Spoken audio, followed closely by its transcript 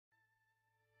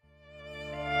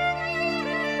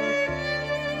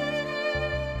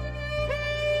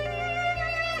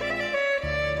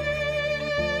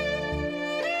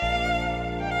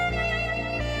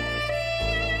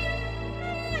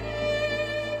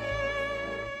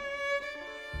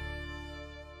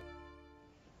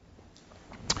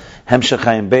Hemshech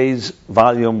Chaim Beis,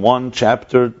 Volume 1,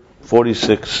 Chapter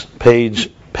 46,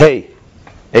 page Pei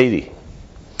 80.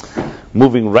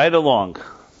 Moving right along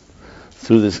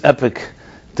through this epic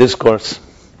discourse.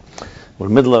 We're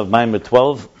in the middle of Maimer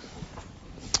 12,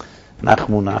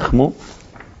 Nachmu.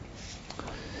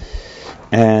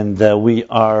 And we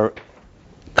are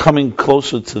coming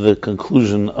closer to the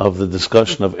conclusion of the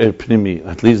discussion of Er Pnimi,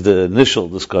 at least the initial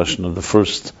discussion of the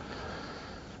first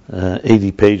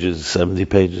 80 pages, 70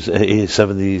 pages,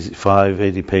 75,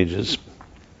 80 pages,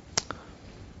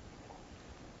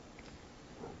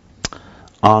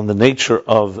 on the nature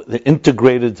of the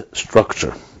integrated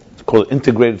structure. It's called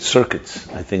integrated circuits,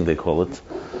 I think they call it.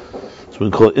 So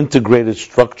we call it integrated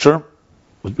structure,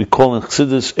 what we call in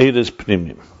Chassidus Eres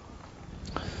Pnimim.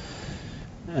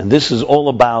 And this is all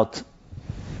about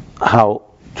how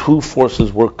two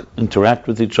forces interact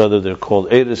with each other. They're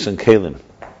called Eres and Kalim.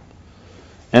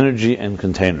 Energy and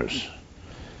containers,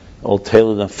 all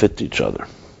tailored and fit each other.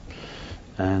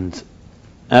 And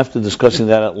after discussing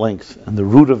that at length, and the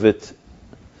root of it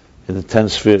in the 10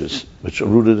 spheres, which are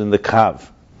rooted in the Kav,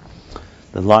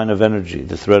 the line of energy,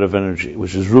 the thread of energy,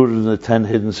 which is rooted in the 10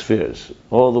 hidden spheres,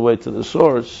 all the way to the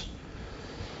source,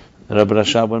 Rabbi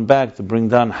Rashab went back to bring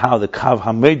down how the Kav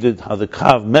Hamedid, how the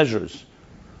Kav measures,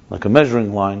 like a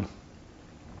measuring line,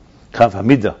 Kav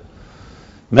Hamida,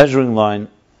 measuring line,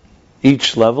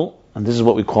 each level, and this is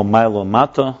what we call Mailo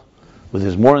Mata, with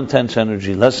his more intense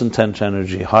energy, less intense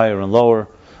energy, higher and lower,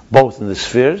 both in the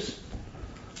spheres,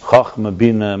 Chachma,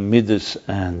 Bina, Midas,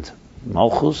 and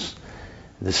Malchus,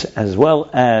 this, as well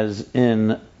as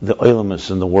in the Oilamus,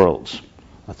 in the worlds,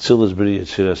 Atzilus, B'riyah,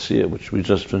 Tzirasiyah, which we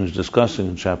just finished discussing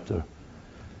in chapter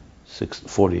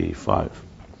 45,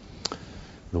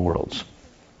 the worlds.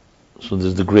 So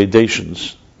there's the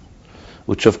gradations,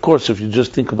 which of course, if you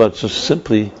just think about it just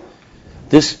simply,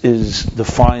 this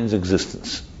defines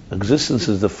existence. Existence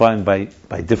is defined by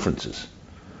differences,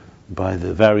 by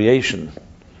the variation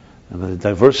and by the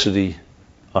diversity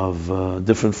of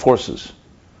different forces.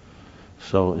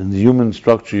 So in the human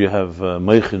structure you have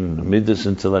Meichin, Midas,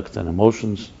 intellect and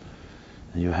emotions,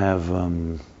 and you have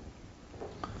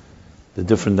the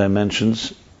different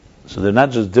dimensions. So they're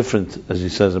not just different, as he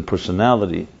says, in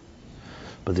personality,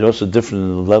 but they're also different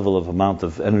in the level of amount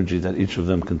of energy that each of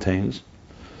them contains.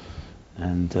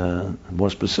 And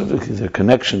more specifically, their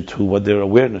connection to what their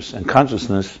awareness and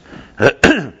consciousness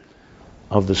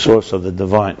of the source of the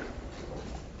divine.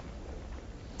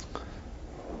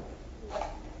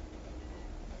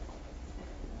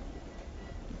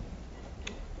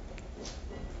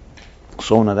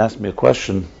 Someone had asked me a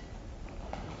question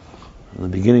in the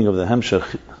beginning of the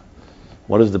Hemshech,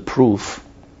 what is the proof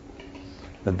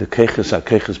that the Keiches are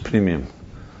Keiches Pnimim?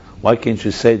 Why can't you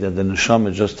say that the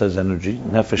neshama just has energy,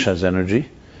 nefesh has energy,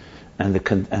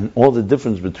 and all the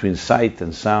difference between sight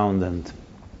and sound and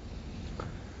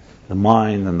the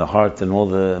mind and the heart and all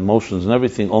the emotions and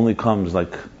everything only comes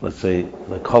like, let's say,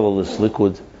 like colorless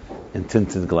liquid in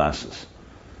tinted glasses.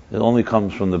 It only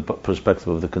comes from the perspective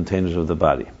of the containers of the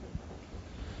body.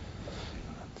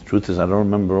 The truth is, I don't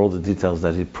remember all the details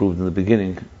that he proved in the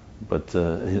beginning, but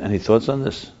any thoughts on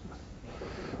this?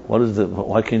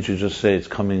 Why can't you just say it's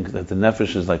coming, that the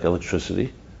nefesh is like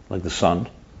electricity, like the sun?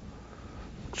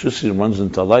 Electricity runs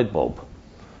into a light bulb,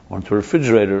 or into a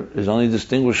refrigerator, is only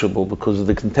distinguishable because of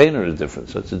the container is different,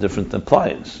 so it's a different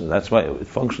appliance, so that's why it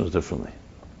functions differently.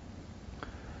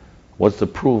 What's the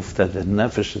proof that the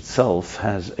nefesh itself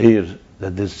has air,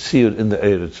 that there's seer in the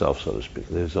air itself, so to speak?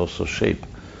 There's also shape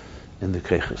in the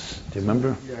keiches. Do you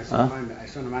remember? Yeah, I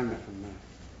saw a reminder from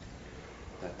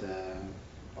that,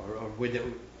 or with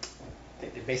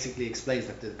it basically explains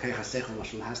that the Keiches Seichel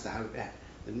Mashal has to have,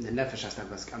 the Nefesh has to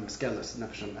have a Maskelis,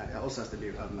 Nefesh also has to be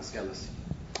a Maskelis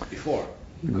before,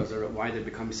 because why they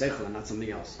become Seichel and not something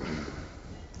else.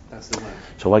 That's the way.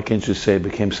 So why can't you say it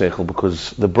became Seichel?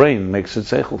 Because the brain makes it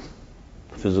Seichel,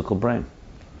 the physical brain.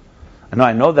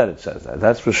 I know that it says that,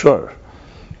 that's for sure.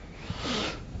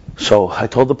 So I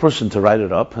told the person to write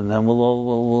it up, and then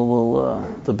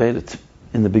we'll debate it.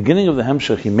 In the beginning of the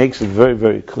Hemshech, he makes it very,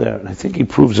 very clear, and I think he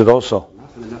proves it also.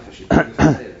 Not from the Nefesh, he proves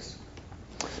it.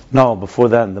 No, before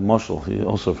that, in the Moshel, he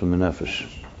also from the Nefesh.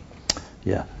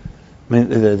 Yeah. I mean,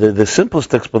 the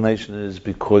simplest explanation is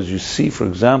because you see, for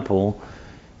example,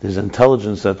 there's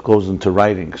intelligence that goes into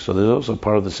writing, so there's also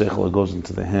part of the Seichel that goes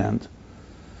into the hand,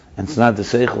 and it's not the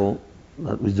Seichel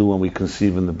that we do when we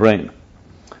conceive in the brain.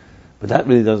 But that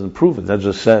really doesn't prove it. That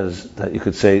just says that you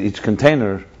could say each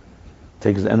container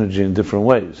takes the energy in different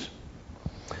ways.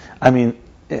 I mean,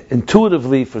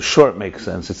 intuitively, for sure, it makes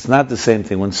sense. It's not the same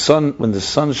thing. When the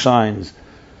sun shines,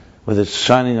 whether it's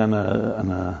shining on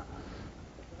a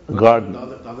garden,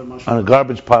 on a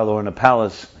garbage pile, or in a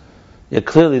palace,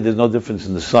 clearly there's no difference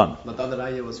in the sun. But the other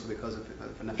raya was because if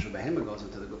a nefesh behema goes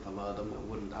into the guf of Adam, it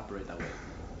wouldn't operate that way.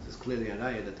 So it's clearly a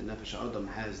raya that the nefesh Adam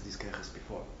has these keiches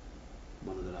before.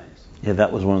 One of the rayas. Yeah,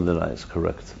 that was one of the rayas,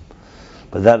 correct.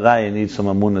 But that raya needs some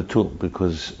amunah too,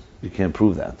 because you can't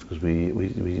prove that, because we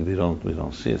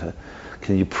don't see it.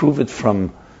 Can you prove it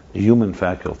from human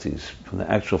faculties, from the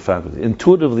actual faculty?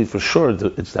 Intuitively, for sure,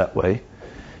 it's that way,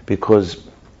 because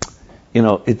when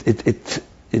a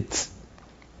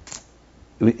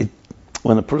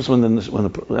person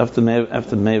after Me'av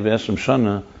Esrim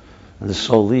Shana, and the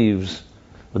soul leaves,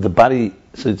 but the body,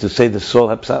 so to say the soul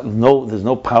there's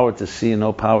no power to see and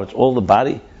no power, it's all the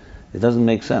body. It doesn't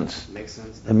make sense.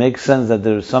 It makes sense that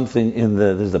there's something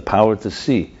there's the power to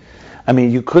see. I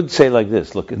mean, you could say like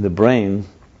this, look, in the brain,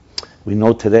 we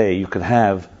know today you could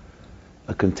have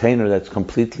a container that's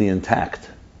completely intact,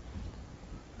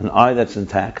 an eye that's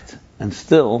intact, and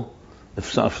still,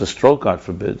 if a stroke, God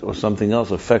forbid, or something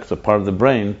else affects a part of the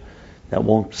brain, that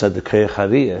won't set the Kayach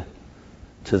Hariyah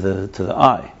to the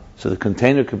eye. So the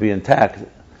container could be intact,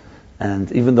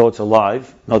 and even though it's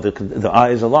alive, the eye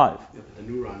is alive. Yeah, but the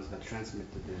neurons that transmit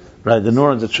right, the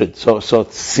neurons are so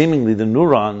seemingly the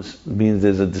neurons means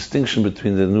there's a distinction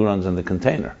between the neurons and the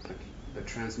container. The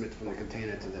transmit from the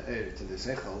container to the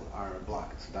seichel are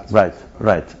blocked. So that's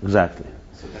right, exactly.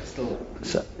 So that's still.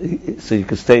 So you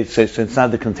could say it's not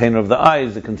the container of the eye;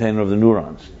 it's the container of the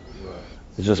neurons.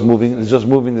 It's just moving. It's just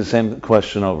moving the same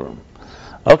question over.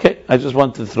 Okay, I just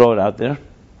wanted to throw it out there,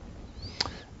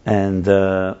 and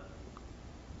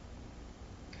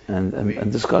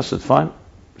discuss it. Fine.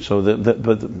 So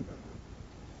but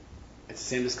it's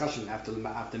the same discussion after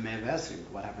Me'av Esrim.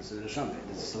 What happens to the neshama?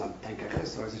 Is it still 10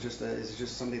 keiches, or is it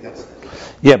just something that's?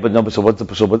 Yeah, but no. But so what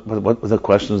the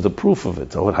question is the proof of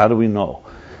it? So how do we know?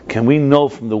 Can we know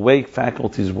from the way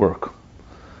faculties work?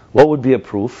 What would be a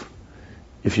proof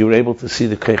if you were able to see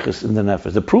the keiches in the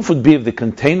nefesh? The proof would be if the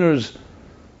containers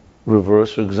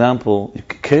reverse. For example,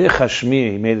 keich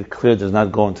hashmi, he made it clear, does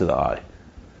not go into the eye.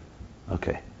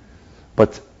 Okay,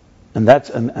 and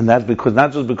that's because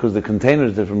not just because the container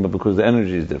is different, but because the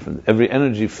energy is different. Every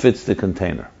energy fits the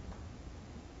container.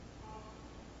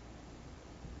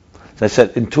 As I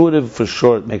said, intuitive for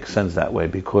sure it makes sense that way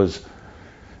because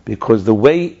the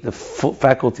way the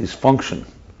faculties function,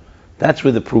 that's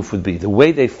where the proof would be. The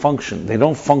way they function, they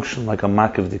don't function like a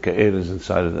makav dika'er is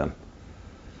inside of them.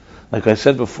 Like I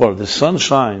said before, if the sun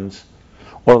shines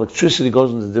or electricity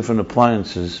goes into different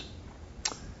appliances,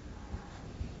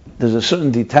 there's a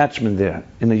certain detachment there.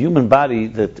 In a human body,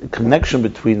 the connection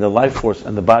between the life force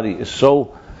and the body is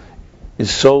so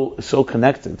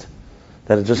connected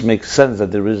that it just makes sense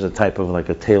that there is a type of like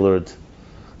a tailored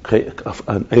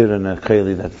an air and a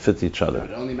keli that fit each other.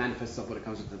 But it only manifests itself when it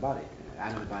comes into the body.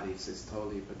 Out of the body, it's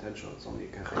totally potential. It's only a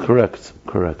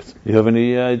Correct. You have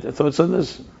any thoughts on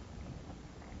this?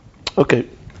 Okay.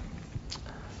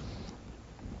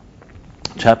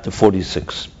 Chapter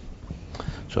 46.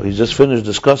 So he just finished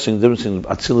discussing the difference in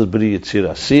Atzilus, Bri,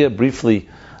 Yetzirah. Asiya, briefly,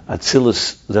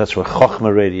 Atzilus, that's where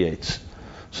Chochmah radiates.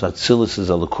 So Atzilus is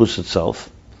a Lakus itself.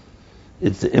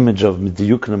 It's the image of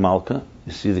Midiyukna Malka.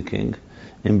 You see the king.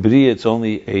 In Bria, it's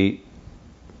only a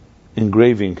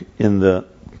engraving in the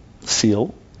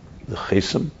seal, the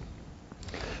chesem.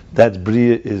 That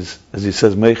Bria is, as he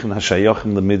says, Meichen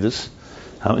HaShayachim L'Midas,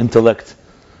 how intellect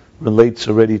relates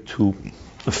already to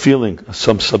a feeling,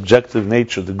 some subjective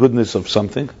nature, the goodness of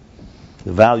something,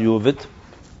 the value of it.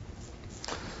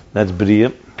 That's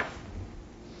Bria.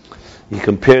 He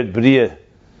compared Bria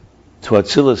to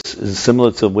Atzilus, is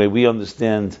similar to the way we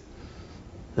understand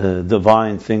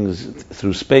divine things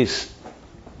through space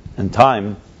and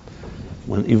time,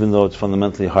 even though it's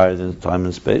fundamentally higher than time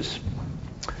and space.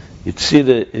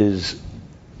 Yetzirah is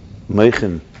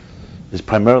Meichen, is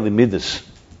primarily Midas,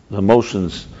 the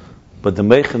emotions, but the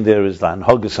Meichen there is the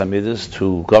Anhogas HaMidas,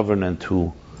 to govern and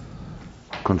to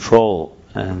control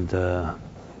and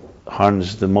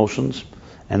harness the emotions.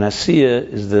 And Asiya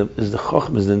is the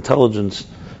Chochmah, is the intelligence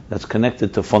that's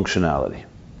connected to functionality.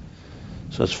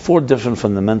 So it's 4 different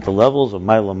fundamental levels of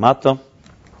Maila Mata,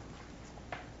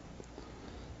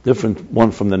 different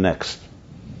one from the next.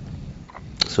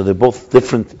 So they're both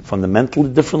different, fundamentally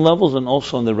different levels, and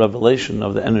also in the revelation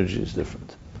of the energy is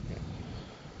different.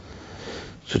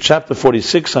 So chapter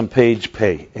 46 on page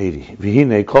 80.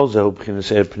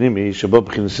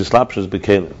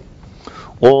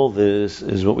 All this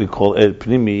is what we call Er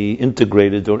Pnimi,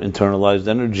 integrated or internalized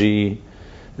energy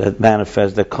that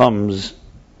manifests, that comes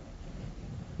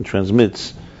and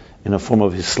transmits in a form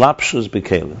of hislapshus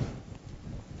bekelim.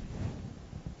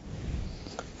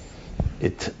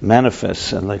 it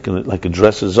manifests and like it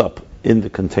dresses up in the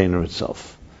container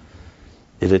itself.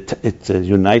 It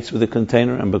unites with the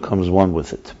container and becomes one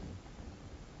with it.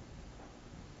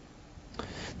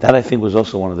 That I think was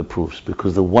also one of the proofs,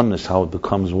 because the oneness, how it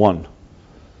becomes one,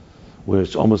 where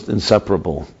it's almost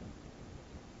inseparable.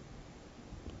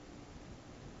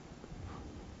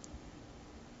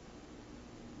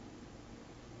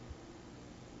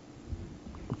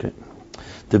 Okay.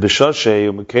 The Bishashe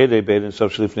Umekede Bein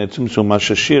Sof Shlifnei Tzimtzum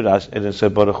Mashashiras Eden Se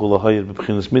Baruch Hu Lahayir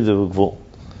B'Bchinas Midah V'Gvul.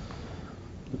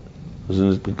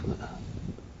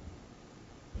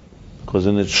 Because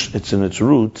it's in its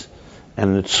root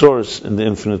and in its source in the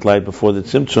infinite light before the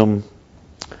Tzimtzum.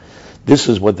 This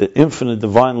is what the infinite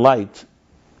divine light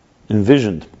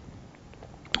envisioned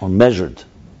or measured.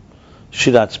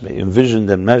 Shiratzme, envisioned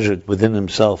and measured within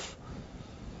himself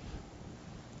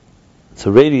to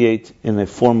radiate in a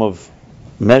form of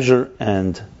measure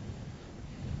and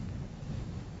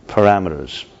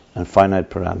parameters and finite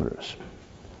parameters.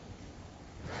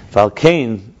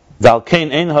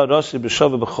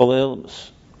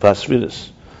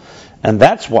 And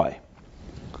that's why.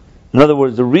 In other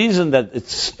words, the reason that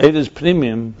it's Eidos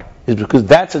Pnimiyim is because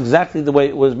that's exactly the way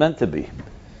it was meant to be.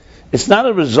 It's not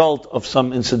a result of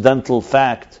some incidental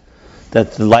fact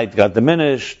that the light got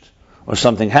diminished or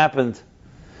something happened.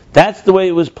 That's the way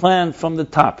it was planned from the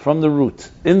top, from the root.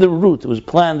 In the root, it was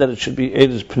planned that it should be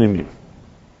Eidos Pnimiyim,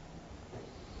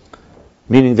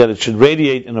 meaning that it should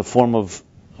radiate in a form of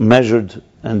measured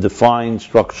and defined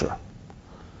structure.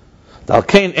 And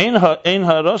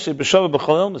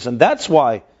that's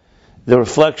why the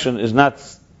reflection is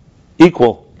not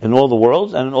equal in all the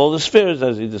worlds and in all the spheres,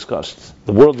 as he discussed.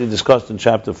 The world he discussed in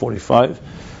chapter 45,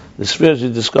 the spheres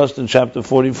he discussed in chapter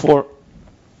 44,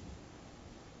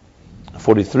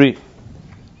 43.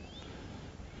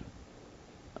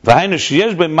 That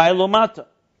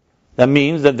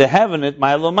means that they have in it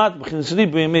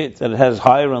that it has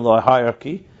higher and lower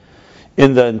hierarchy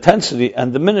in the intensity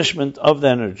and diminishment of the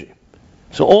energy.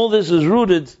 So all this is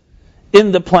rooted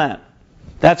in the plan.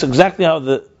 That's exactly how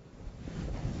the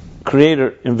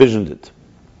Creator envisioned it.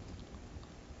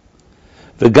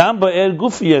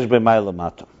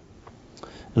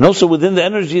 And also within the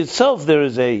energy itself there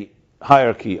is a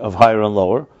hierarchy of higher and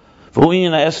lower. These are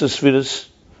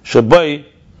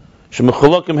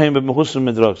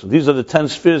the 10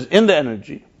 spheres in the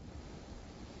energy.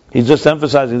 He's just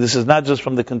emphasizing this is not just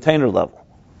from the container level.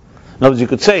 In other words, you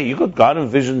could say, God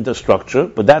envisioned the structure,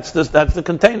 but that's the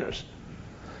containers.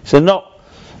 He said, no.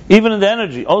 Even in the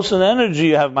energy, also in the energy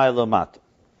you have Ma'ila Mata.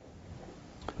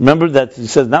 Remember that he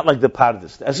says, not like the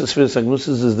Pardis. The Esses Spheres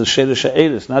Agnusis is the Sheirish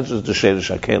HaEris, not just the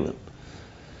Sheirish HaKelim.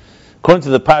 According to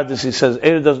the Pardis, he says,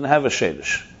 Eir doesn't have a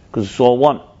Sheirish, because it's all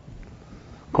one.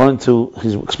 According to,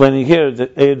 he's explaining here,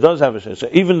 that Eir does have a Sheirish. So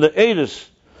even the Eiris,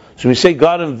 so we say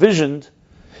God envisioned,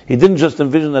 he didn't just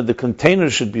envision that the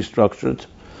container should be structured,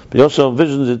 but he also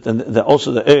envisions it, and that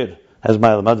also the Eir has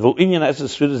Ma'ila Mata.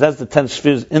 That's the 10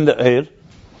 spheres in the Eir,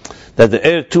 that the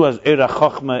Eir too has Eir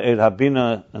HaChochma, Eir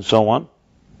HaBina, and so on.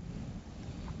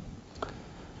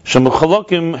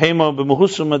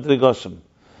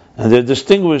 And they're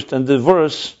distinguished and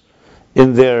diverse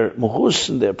in their muhus,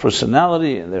 in their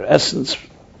personality, in their essence,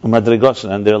 and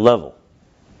their level.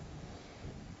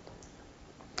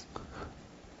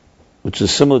 Which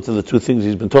is similar to the two things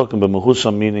he's been talking about.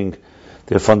 Muhusam meaning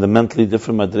they're fundamentally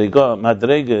different.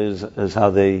 Madrega is how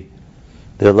their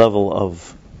level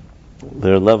of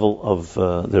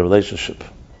their relationship.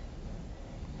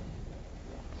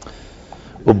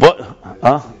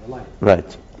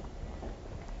 Right.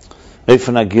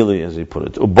 Eifanagili, as he put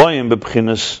it. Uboyim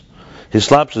bebchinas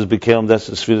hislapshus became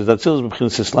desesfiras datzilus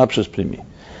bebchinas hislapshus primi.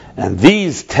 And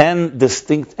these 10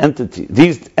 distinct entities,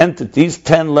 these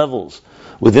 10 levels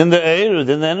within the air,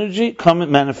 within the energy, come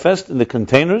and manifest in the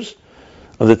containers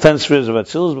of the 10 spheres of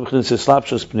Atzilus bebchinas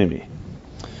hislapshus primi.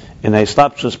 In a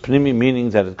slapshus pnimi,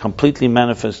 meaning that it completely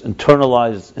manifests,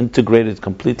 internalized, integrated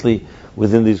completely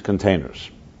within these containers.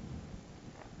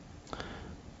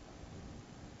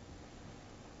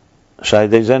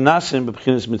 And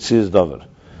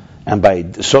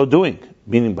by so doing,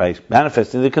 meaning by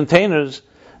manifesting the containers,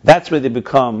 that's where they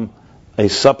become a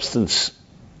substance,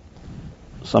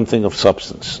 something of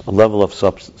substance, a level of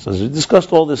substance. As we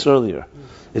discussed all this earlier,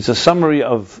 it's a summary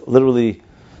of literally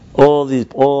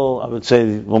all I would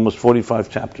say almost 45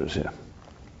 chapters here.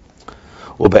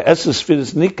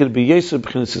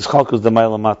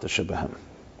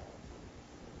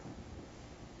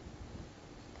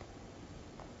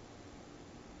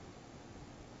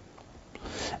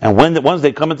 And once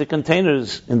they come into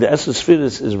containers, in the Esses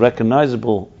Spheres is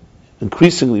recognizable,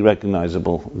 increasingly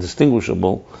recognizable,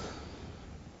 distinguishable,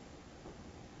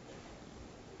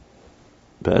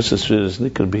 Be'eses spheres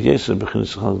nikar b'yeser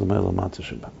b'chinas chalkus l'mayla mata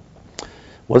sheba.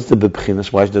 What's the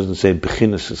b'chinas? Why doesn't it say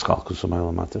b'chinas is chalkus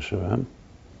l'mayla mata sheba?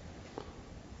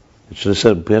 It should have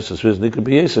said be'eses spheres nikar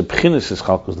b'yeser b'chinas is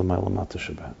chalkus l'mayla mata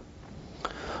sheba.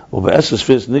 Or be'eses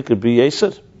spheres nikar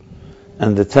b'yeser,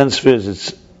 and the 10 spheres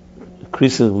it's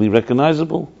increasingly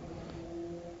recognizable.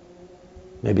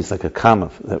 Maybe it's like a comma.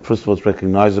 First of all, it's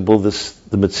recognizable, the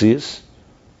Metzias,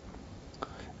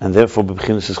 and therefore,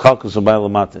 b'chinas is chalkus l'mayla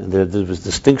mata, and there was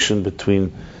distinction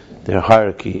between their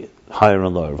hierarchy, higher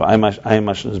and lower.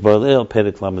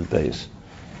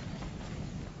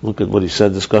 Look at what he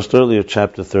said, discussed earlier,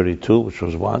 chapter 32, which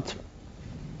was what?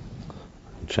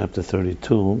 Chapter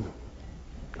 32,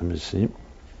 let me see.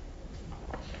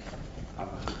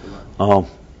 Oh,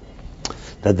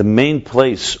 that the main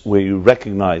place where you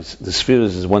recognize the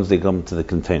spheres is once they come to the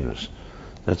containers.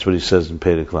 That's what he says in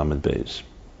Perek Lamed Beis.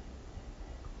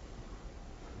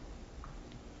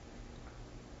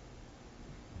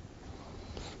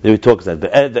 There he talks that the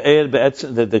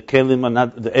kelim are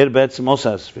not, the air be'etzim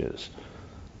also has spheres.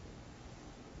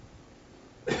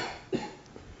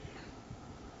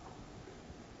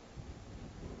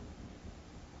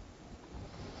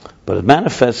 But it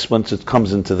manifests once it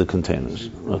comes into the containers.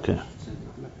 Okay.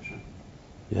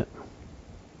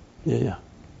 Yeah.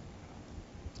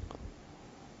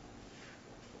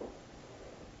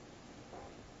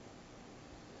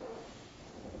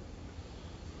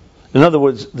 In other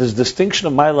words, this distinction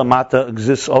of Mayla Mata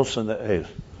exists also in the air.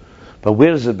 But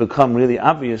where does it become really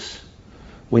obvious?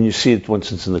 When you see it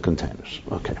once it's in the containers.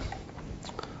 Okay.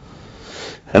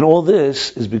 And all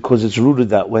this is because it's rooted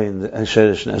that way in the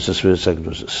Sheresh and Esesvir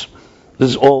Segdusis. This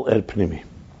is all Er Pnimi.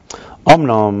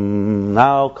 Omnom,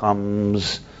 now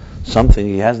comes something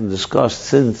he hasn't discussed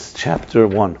since chapter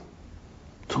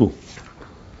 2.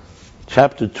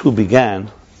 Chapter 2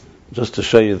 began, just to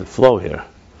show you the flow here.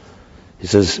 He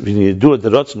says,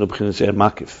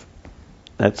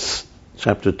 that's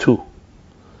chapter 2.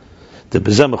 So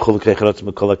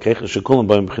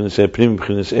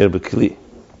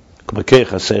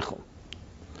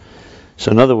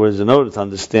in other words, in order to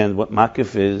understand what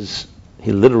Makif is,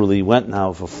 he literally went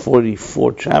now for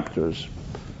 45 chapters,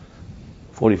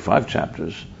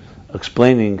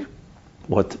 explaining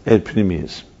what Er Pnimi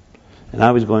is. And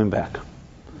now he's going back.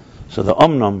 So the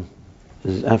Omnam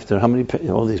is after how many pages?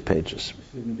 All these pages.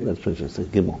 That's pages, the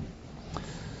Gimel.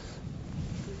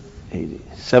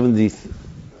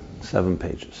 77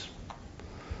 pages.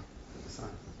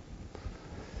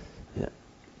 Yeah.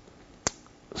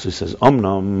 So he says,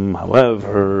 Omnam,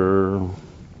 however,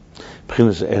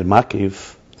 B'chinas Er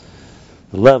Makif,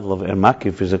 the level of Er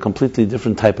Makif is a completely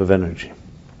different type of energy.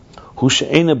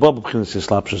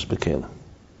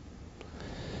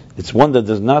 It's one that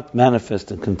does not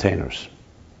manifest in containers.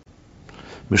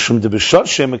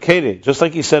 Just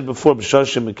like he said before, the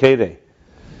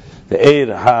Eir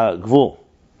HaGvul,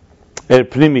 Er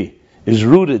Pnimi, is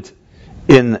rooted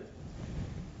in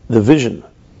the vision,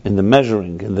 in the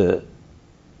measuring, in the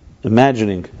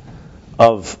imagining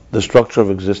of the structure of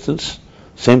existence.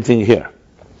 Same thing here.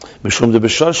 Because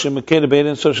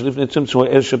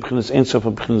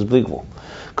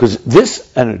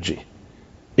this energy,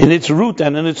 in its root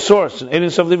and in its source, in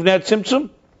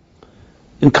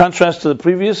contrast to the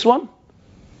previous one,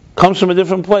 comes from a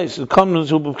different place. It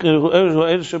comes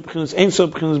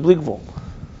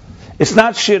it's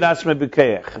not Shir Atzmei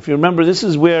B'Keach. If you remember, this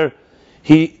is where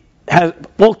he has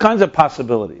all kinds of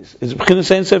possibilities. It's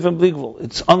B'chinas Ein Sof and Bligvul.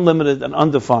 It's unlimited and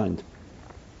undefined.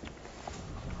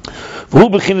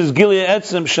 And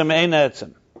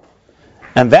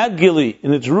that Gili,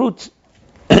 in its root,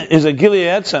 is a Gili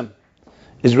Etzem,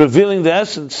 is revealing the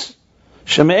essence,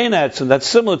 Shemein Etzem, that's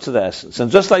similar to the essence.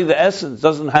 And just like the essence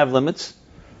doesn't have limits,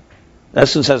 the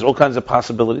essence has all kinds of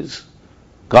possibilities.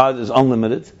 God is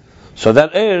unlimited. So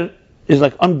that air is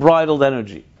like unbridled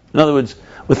energy. In other words,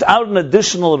 without an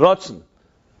additional rotzen,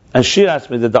 as Shir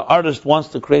Atzmei, that the artist wants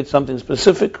to create something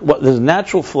specific, there's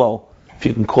natural flow, if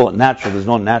you can call it natural. There's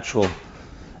no natural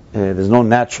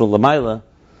Lamaila,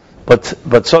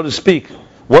 but so to speak,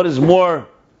 what is more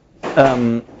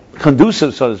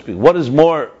conducive, so to speak, what is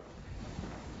more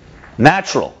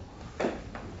natural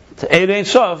to Eid Ein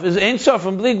Sof is Ein Sof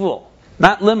and Bligvul,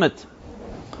 not limit.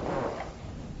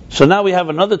 So now we have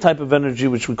another type of energy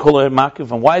which we call Er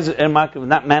Makif. And why is it Er Makif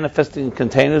not manifesting in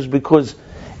containers? Because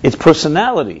its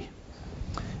personality,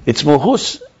 its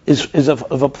Mohus, is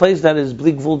of a place that is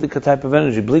Bligvuldica type of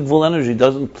energy. Bligvul energy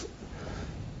doesn't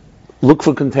look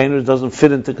for containers, doesn't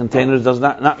fit into containers, does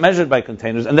not measured by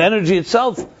containers, and the energy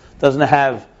itself doesn't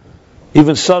have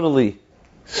even subtly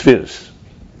spheres.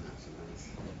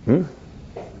 Back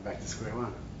to square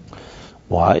one.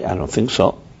 Why? I don't think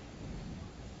so.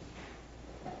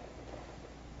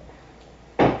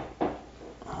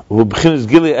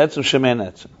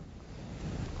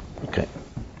 Okay.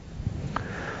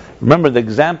 Remember the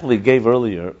example he gave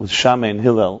earlier with Shammai and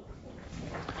Hillel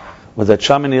was that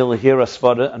Shammai and Hillel hear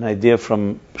Asvara, an idea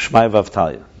from Shmai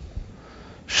Vavtalia.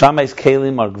 Shammai's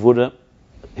kelim are gvura,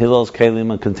 Hillel's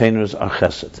kelim and containers are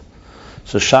chesed.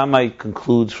 So Shammai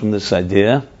concludes from this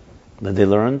idea that they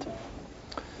learned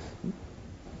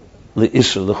the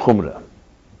Isra, the Chumrah.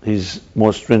 He's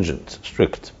more stringent,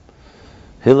 strict.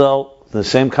 Hillel, the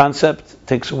same concept,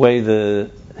 takes away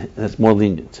that's more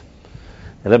lenient.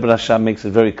 The Rebbe Rashab makes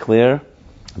it very clear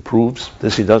and proves,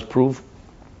 this he does prove,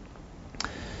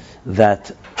 that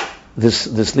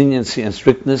this leniency and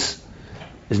strictness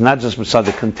is not just beside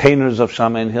the containers of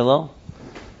Shammai and Hillel,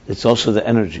 it's also the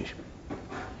energy.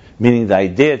 Meaning the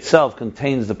idea itself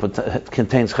contains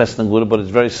chesed and gvura, but it's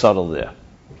very subtle there.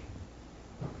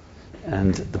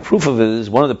 And the proof of it is,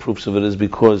 one of the proofs of it is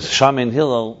because Shammai and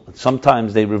Hillel,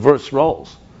 sometimes they reverse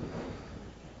roles.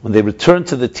 When they return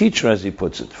to the teacher, as he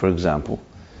puts it, for example,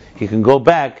 he can go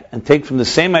back and take from the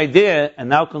same idea and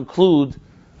now conclude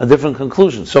a different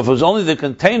conclusion. So if it was only the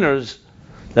containers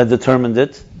that determined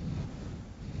it,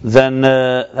 then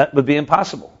that would be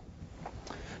impossible.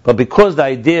 But because the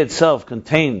idea itself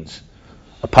contains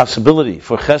a possibility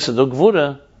for chesed or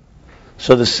gvura,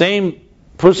 so the same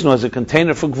person who has a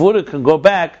container for gvura can go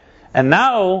back, and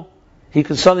now he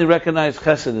can suddenly recognize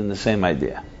chesed in the same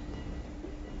idea.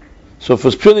 So if it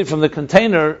was purely from the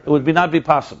container, it would not be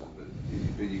possible.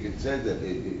 But you can say that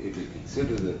if you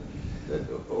consider that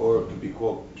or it could be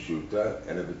called pshuta,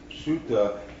 and if it's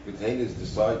pshuta, containers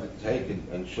decide to take it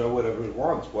and show whatever it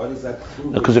wants. Why does that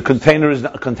prove? Because a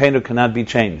container cannot be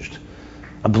changed.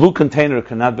 A blue container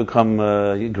cannot become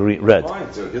red.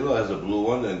 Fine. So Hillel has a blue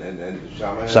one, and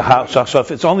Shammai. So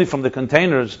if it's only from the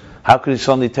containers, how could he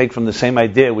suddenly take from the same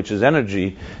idea, which is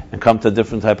energy, and come to a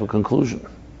different type of conclusion?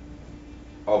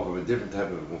 Oh, from a different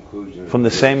type of conclusion. From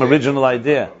the same original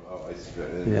idea. Oh, I see.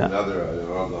 Yeah. Another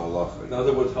halacha. In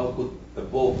other words, how could a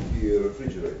bulb be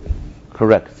refrigerated?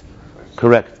 Correct.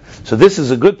 So this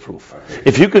is a good proof.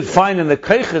 If you could find in the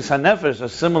Keiches HaNefesh a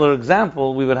similar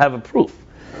example, we would have a proof.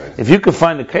 If you could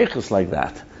find a Keiches like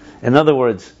that, in other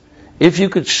words, if you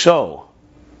could show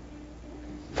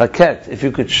that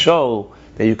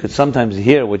you could sometimes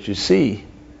hear what you see,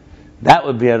 that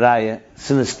would be a raya,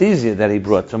 synesthesia that he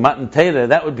brought. So Matan Torah,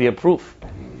 that would be a proof.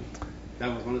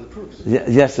 That was one of the proofs.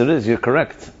 Yes, it is. You're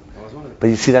correct. That was one of the But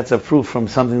you see, that's a proof from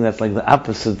something that's like the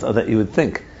opposite of that you would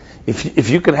think. If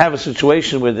you could have a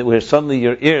situation where suddenly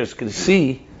your ears could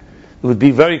see, it would be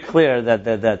very clear that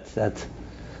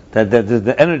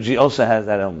the energy also has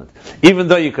that element. Even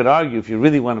though you could argue, if you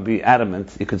really want to be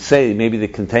adamant, you could say maybe the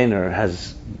container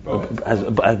has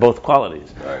both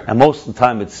qualities, right. And most of the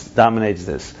time it dominates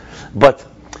this. But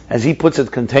as he puts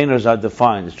it, containers are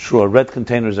defined. It's true. A red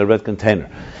container is a red container.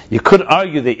 You could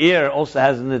argue the ear also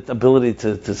has an ability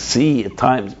to see at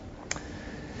times.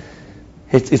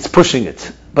 It's pushing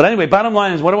it. But anyway, bottom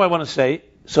line is, what do I want to say?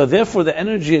 So therefore, the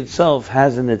energy itself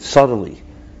has in it subtly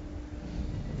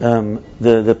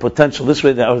the potential this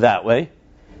way or that way,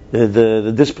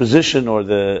 the disposition or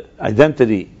the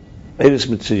identity, Eris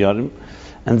Mitziyarim,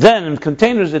 and then in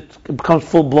containers it becomes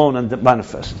full blown and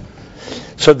manifest.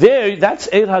 So there, that's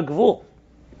Eir HaGvul.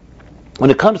 When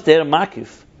it comes to Eir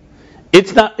Makif,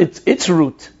 it's not its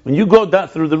root. When you go down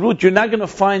through the root, you're not going to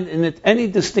find in it any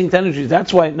distinct energy.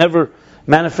 That's why it never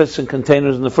manifests in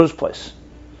containers in the first place.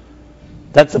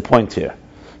 That's the point here.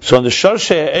 So in the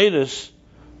Sharshei Eiris,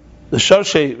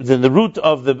 the root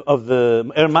of the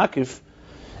Eir Makif,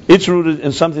 it's rooted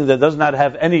in something that does not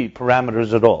have any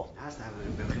parameters at all. It has to have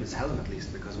a Helm at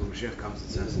least, because when Mashiach comes, it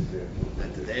says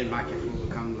that the Eir Makif will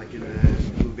become like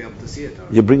we'll be able to see it.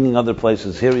 You're bringing other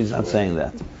places. Here he's not saying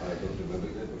that.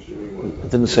 He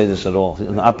didn't say this at all.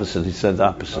 In the opposite, he said the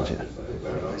opposite here.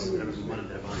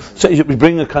 So you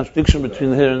bring a contradiction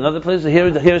between here and another place. Here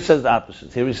it says the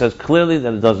opposite. Here he says clearly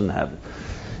that it doesn't have it.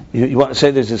 You want to say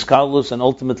there's Iskalus and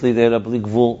ultimately they're Abli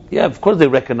Gvul. Yeah, of course they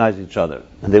recognize each other.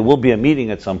 And there will be a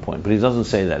meeting at some point, but he doesn't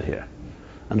say that here.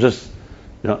 I'm just,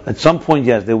 at some point,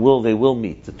 yes, they will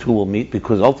meet. The two will meet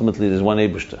because ultimately there's one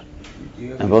Eibishter.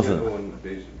 And both of them.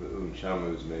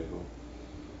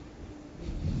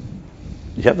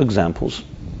 You have examples.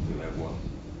 You have one.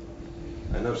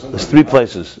 I know There's three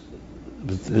places.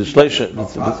 By him.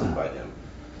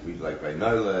 Like by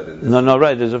Nolad and No,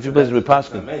 right. There's a few places with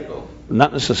Paskin.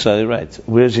 Not necessarily right.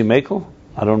 Where's he Mekel?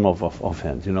 I don't know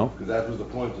offhand. You know. Because that was the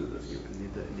point of this.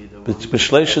 But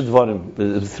B'Shleisha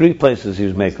Dvarim, three places he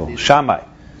was Mekel. Shammai.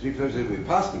 3 places we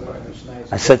passed by.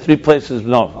 I said 3 places,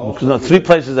 no, 3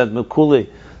 places at Mekuli,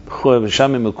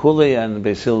 B'Shami Mekuli and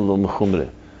Beis Hillel Mechumre.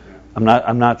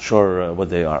 I'm not sure what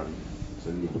they are.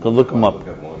 So you can look 'em up. Look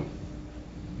at one.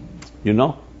 You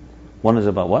know? One is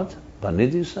about what?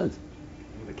 Banidi, you said?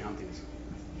 The countings.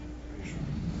 Pretty sure.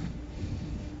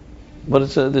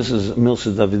 But this is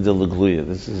Milsa David de Lagluya.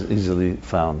 This is easily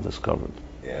found, discovered.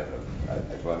 Yeah, but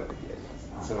I want to,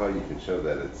 somehow you can show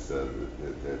that it's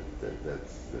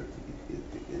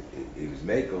it was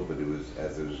Mako, but it was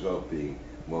as a result being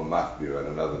more machbir on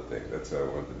another thing. That's what I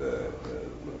wanted to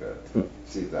look at,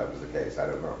 see if that was the case. I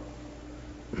don't know.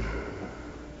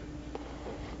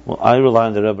 Well, I rely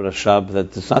on the Rebbe Rashab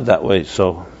that it's not that way,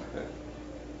 so.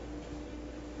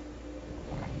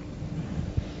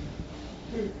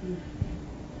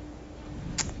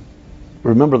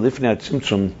 Remember, Lifnei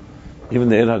Tzimtzum, even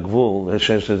the Eir HaGvul, the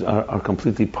Shesh says, are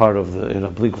completely part of the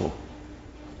Eir HaBligvul.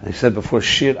 And he said before,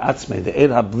 Shir Atzmei, the Eir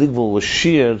HaBligvul was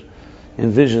Shir,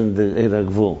 envisioned the Eir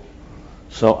HaGvul.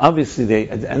 So obviously,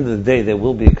 at the end of the day, there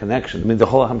will be a connection. I mean, the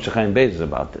whole Hamshachayim Beis is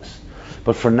about this.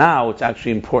 But for now, it's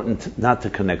actually important not to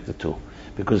connect the two,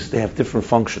 because they have different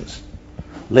functions.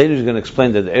 Later, he's going to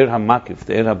explain that the Eir HaMakif,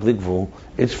 the Eir HaBligvul,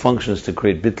 its function is to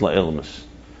create Bitla Ilmus.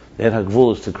 The Eir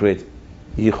HaGvul is to create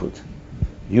Yichud,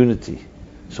 unity.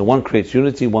 So one creates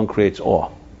unity, one creates awe.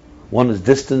 One is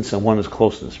distance and one is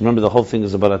closeness. Remember, the whole thing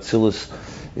is about Atzilus,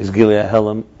 is Gilead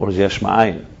Helam, or is Yesh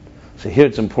Ma'ayin. So here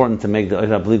it's important to make the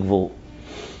Eir HaBligvul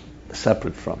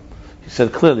separate from. He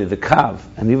said clearly, the Kav,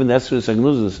 and even the Esrus and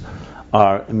Gnuzes,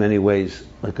 are in many ways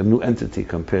like a new entity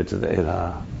compared to the Eir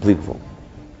HaBligvul.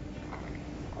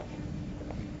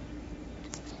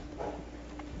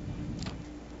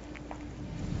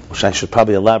 Which I should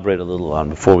probably elaborate a little on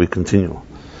before we continue.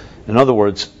 In other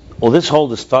words, this whole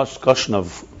discussion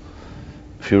of,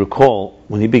 if you recall,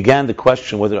 when he began the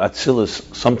question whether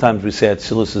Atzilus, sometimes we say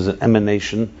Atzilus is an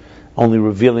emanation, only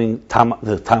revealing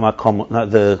the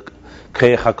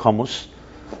Keich HaKomus,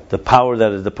 the power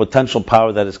that is, the potential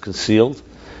power that is concealed.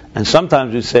 And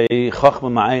sometimes we say Chochma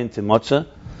Ma'ayin Timotza,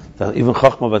 that even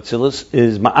Chochma of Atzilus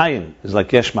is Ma'ayin, is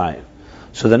like Yesh Ma'ayin.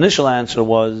 So the initial answer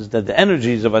was that the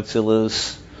energies of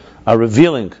Atzilus are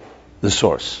revealing the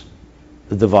source,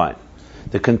 the divine.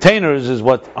 The containers is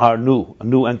what are new, a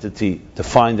new entity,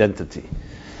 defined entity.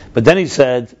 But then he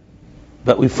said,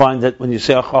 but we find that when you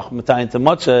say Chochma Ma'ayin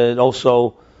Timotza, it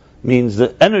also means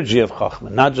the energy of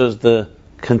Chochma, not just the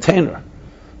container.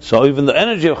 So even the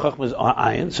energy of Chochmah is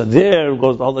ayin. So there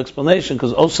goes the whole explanation,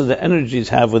 because also the energies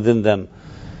have within them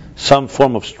some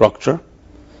form of structure.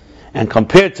 And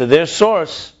compared to their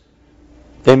source,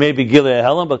 they may be Gilead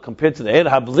Helam, but compared to the Eir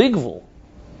HaBligvul,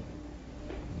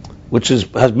 which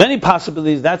has many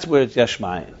possibilities, that's where it's Yesh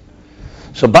Ma'ayin.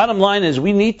 So bottom line is,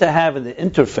 we need to have in the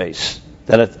interface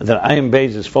that Ayin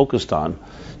Beis is focused on,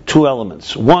 2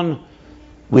 elements. One,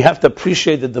 we have to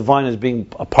appreciate the divine as being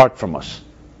apart from us.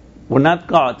 We're not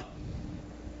God.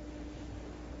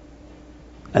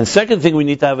 And the second thing we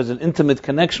need to have is an intimate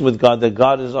connection with God, that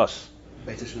God is us.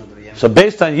 So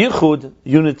based on Yichud,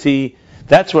 unity,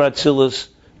 that's where Atzilus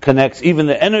connects. Even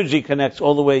the energy connects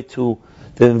all the way to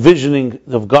the envisioning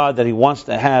of God, that He wants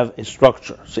to have a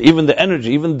structure. So even the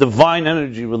energy, even divine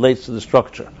energy relates to the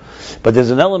structure. But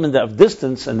there's an element of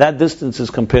distance, and that distance is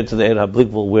compared to the Eir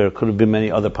HaBligvul, where it could have been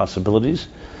many other possibilities.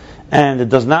 And it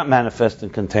does not manifest in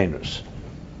containers.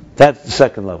 That's the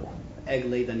second level. Egg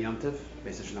laid on Yom Tov,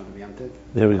 basically not Yom Tov.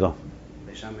 There we go.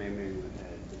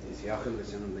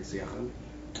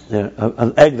 Yeah,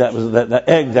 an egg that was that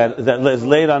egg that is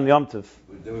laid on Yom Tov.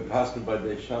 Then we passed it by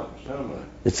Beis Shammai.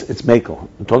 It's Mako.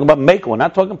 We're talking about Mako. We're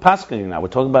not talking Paskin now. We're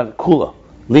talking about Kula,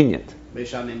 lenient. Beis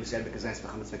Shammai said because that's the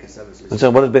And so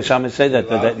what does Beis Shammai say?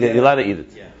 That you're allowed to eat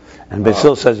it. Yeah. And Beis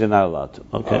Hillel says you're not allowed to.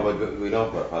 Okay. But we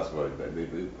don't pass by.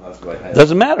 We pass by.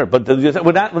 Doesn't matter. But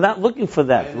we're not looking for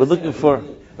that. We're looking for.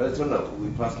 But we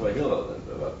pass by Hillel then.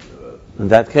 In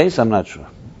that case, I'm not sure.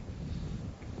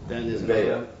 Then there's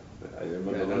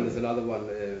another one.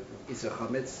 Isra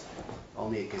Chametz,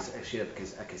 only a share of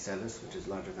Kesevis, which is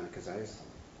larger than a Kezayis.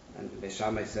 And Beis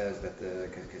Shammai says that the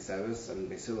Kesevis, and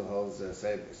Beis Hillel holds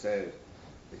say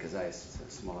the Kezayis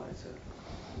is smaller.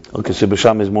 Okay, so Beis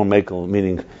Shammai is more Mako,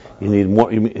 meaning you need more.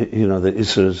 The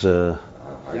Isra is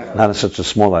not such a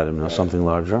small item, something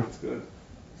larger. That's good.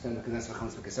 So the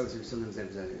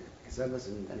Kesevis,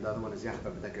 and the other one is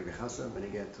Yachba B'Deker V'Chasa. When you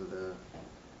get to the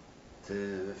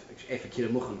if you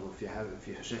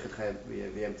Shechet Chaya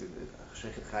V'Yemtiv,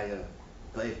 Shechet Chaya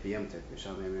Ta'if V'Yemtiv,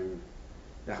 B'Shamim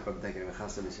Yachba B'Deker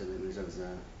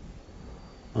V'Chasa.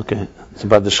 Okay, it's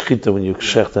about the shechita when you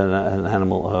shecht an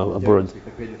animal, a bird,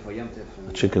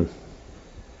 a chicken.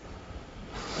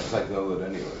 Just like the other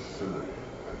anyway.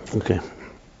 Okay.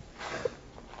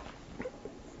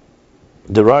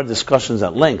 There are discussions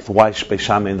at length why Beis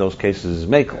Shammai in those cases is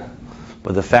Mekel,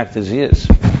 but the fact is he is.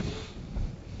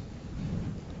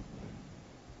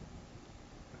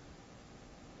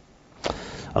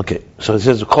 Okay, so it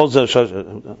says,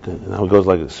 okay, now it goes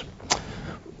like this.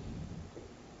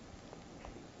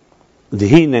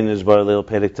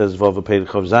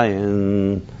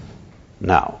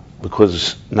 Now,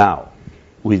 because now,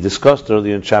 we discussed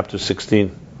earlier in chapter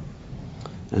 16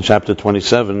 and chapter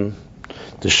 27,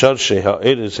 the Sharshe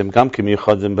Ha'eris Hem Gam Kim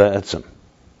Yichadim Ba'etzem.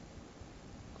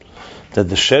 That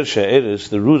the Sharshe Ha'eris,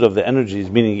 the root of the energies,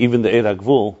 meaning even the Eir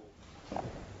HaGvul,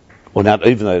 or not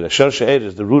even the Sharshe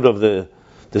Ha'eris, the root of the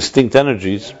distinct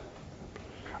energies,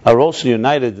 are also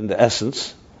united in the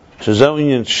essence. That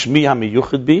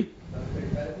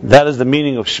is the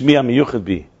meaning of Shmi HaMiyuchad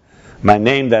Bi, my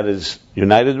name that is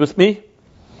united with me.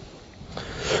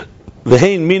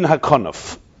 V'hein min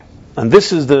hakonaf, and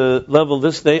this is the level.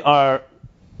 They are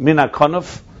min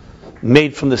hakonaf,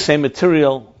 made from the same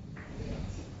material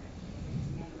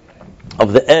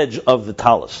of the edge of the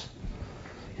talus.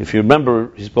 If you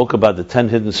remember, he spoke about the 10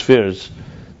 hidden spheres,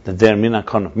 that they are min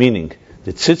hakonaf, meaning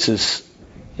the tzitzis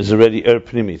is already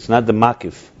pnimi. It's not the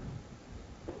makif.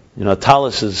 You know, a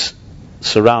talus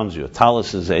surrounds you. A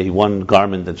talus is a one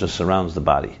garment that just surrounds the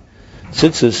body.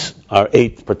 Tzitzis are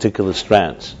 8 particular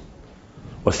strands,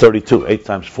 or 32, 8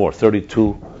 times 4,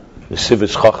 32 is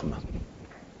Sivis Chochmah.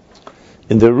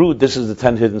 In the root, this is the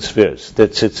 10 hidden spheres. They're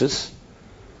tzitzis.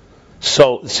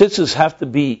 So tzitzis have to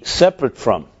be separate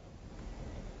from,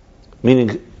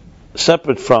 meaning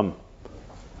separate from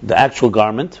the actual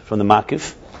garment, from the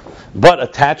makif, but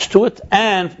attached to it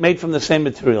and made from the same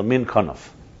material, min konaf.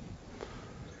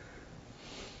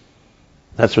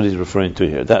 That's what he's referring to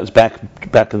here. That is back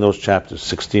in those chapters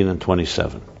 16 and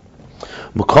 27.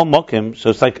 Mukol Mokim, so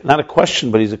it's like not a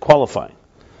question, but he's a qualifying.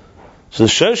 So the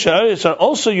Sheirish Ha'eris are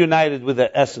also united with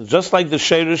the essence, just like the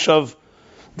Sheirish of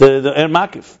the Eir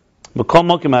Makif. Mukol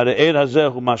Mokim Ha'eir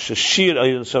Hazeh Hu Mashashir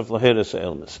Ayun Sof Laheres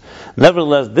Ha'elmis.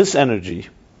 Nevertheless, this energy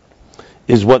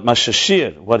is what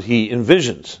Mashashir, what he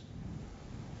envisions.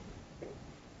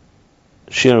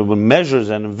 Shir measures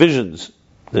and envisions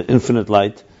the infinite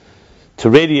light to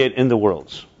radiate in the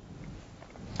worlds.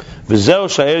 And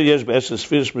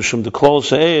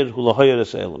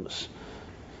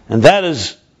that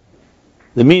is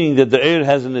the meaning that the air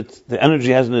has in it, the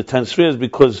energy has in the 10 spheres,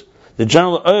 because the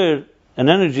general air and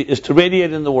energy is to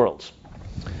radiate in the worlds.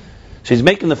 So he's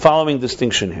making the following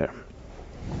distinction here.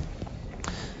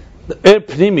 The air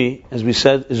pnimi, as we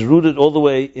said, is rooted all the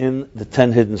way in the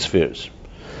 10 hidden spheres.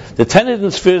 The 10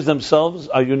 hidden spheres themselves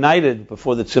are united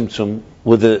before the Tzimtzum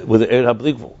with the Eir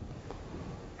HaBligvul.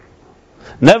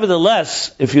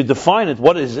 Nevertheless, if you define it,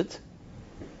 what is it?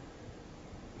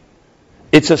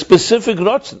 It's a specific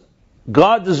Ratzon.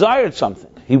 God desired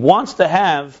something. He wants to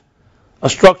have a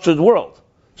structured world.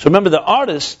 So remember, the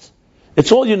artist,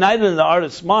 it's all united in the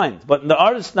artist's mind, but the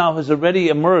artist now has already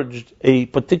emerged a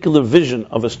particular vision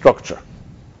of a structure.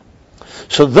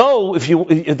 So though,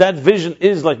 if that vision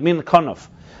is like Min Kanaf,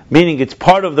 meaning it's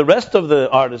part of the rest of the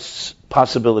artist's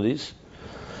possibilities,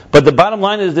 but the bottom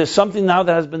line is there's something now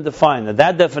that has been defined, and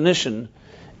that definition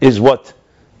is what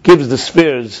gives the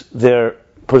spheres their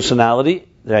personality,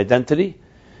 their identity,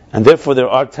 and therefore there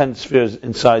are 10 spheres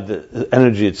inside the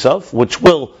energy itself, which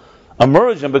will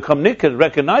emerge and become nikkud,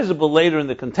 recognizable later in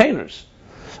the containers.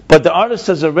 But the artist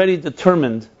has already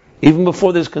determined, even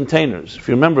before there's containers, if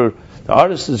you remember, the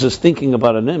artist is just thinking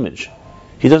about an image.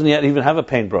 He doesn't yet even have a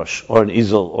paintbrush or an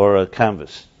easel or a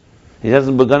canvas. He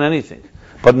hasn't begun anything.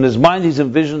 But in his mind he's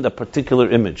envisioned a particular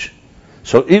image.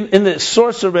 So in the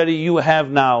source already you have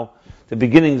now the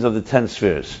beginnings of the 10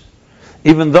 spheres.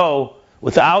 Even though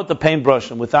without the paintbrush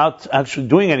and without actually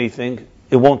doing anything,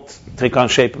 it won't take on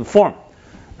shape and form.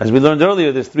 As we learned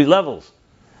earlier, there's 3 levels.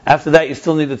 After that you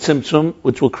still need a tzimtzum,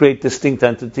 which will create distinct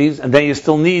entities, and then you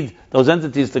still need those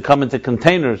entities to come into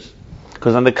containers.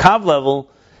 Because on the Kav level,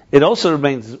 it also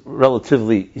remains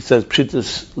relatively, he says,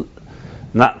 pshitus,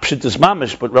 not pshitus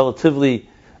mamish, but relatively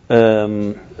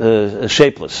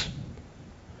shapeless.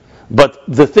 But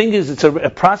the thing is, a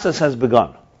process has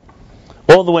begun,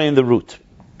 all the way in the root.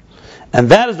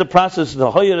 And that is the process of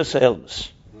the Hoyeres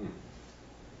Ha'elmis.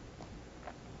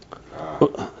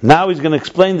 Now he's going to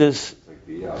explain this.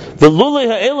 The Lulei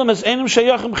Ha'elmis Einam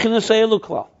Shayachim Chinas Ha'elu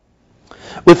Klal.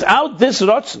 Without this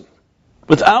Ratzon,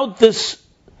 without this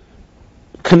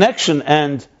connection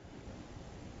and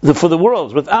for the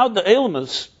worlds, without the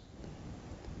Elmas,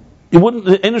 you wouldn't.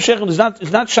 The Einam Shayachim is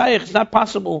not shaykh. It's not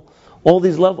possible. All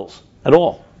these levels at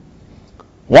all.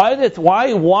 Why in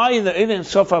the Ein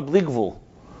Sof Abligvul?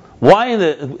 Why in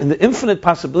the infinite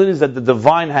possibilities that the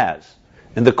divine has,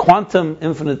 in the quantum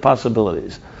infinite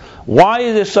possibilities? Why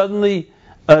is there suddenly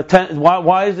 10?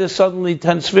 Why is there suddenly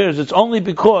 10 spheres? It's only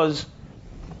because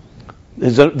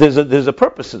there's a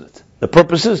purpose in it. The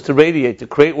purpose is to radiate, to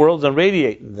create worlds and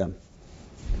radiate in them.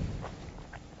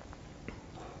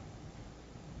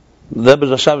 The Rebbe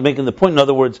Rashab is making the point. In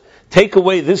other words, take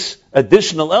away this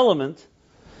additional element,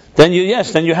 then you have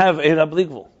Eir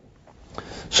HaBligvul.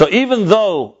 So even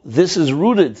though this is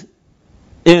rooted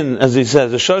in, as he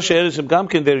says, the Shosh Eretz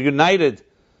Gamkin, they're united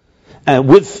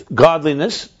with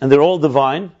godliness, and they're all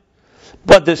divine,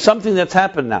 but there's something that's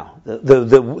happened now.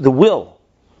 The will,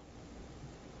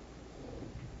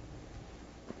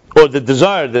 or the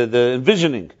desire, the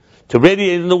envisioning to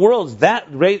radiate in the worlds, that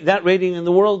radiating in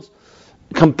the worlds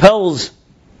compels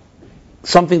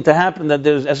something to happen, that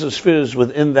there's Esser spheres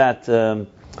within that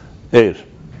air,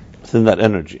 within that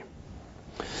energy.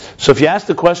 So if you ask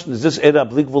the question, is this Eir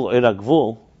HaBligvul or Eir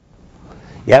HaGvul,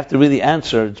 you have to really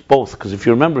answer it's both. Because if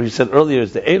you remember, he said earlier,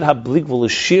 is the Eir HaBligvul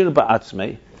is Shir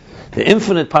Ba'atzmei, the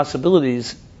infinite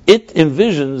possibilities, it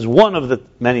envisions one of the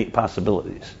many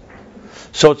possibilities.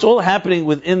 So it's all happening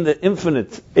within the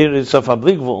infinite areas of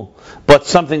HaBligvul, but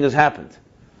something has happened.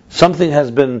 Something has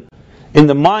been, in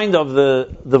the mind of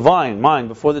the divine mind,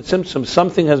 before the Tzimtzum,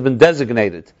 something has been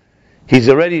designated. He's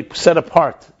already set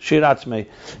apart, Shir Atzmei.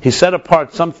 He set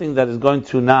apart something that is going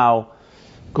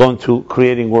to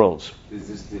creating worlds. Does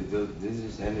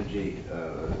this energy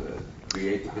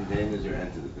create the containers or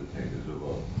enter the containers of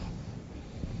all?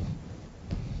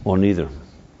 Or neither.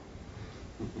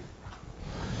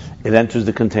 It enters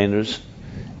the containers.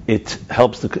 It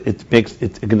helps. It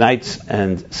ignites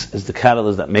and is the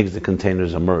catalyst that makes the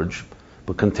containers emerge.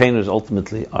 But containers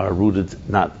ultimately are rooted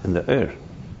not in the air,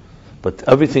 but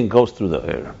everything goes through the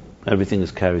air. Everything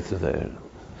is carried through the air.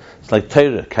 It's like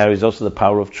Torah carries also the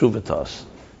power of tshuva to us.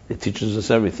 It teaches us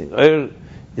everything. Air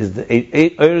is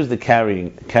the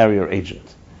carrier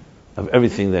agent of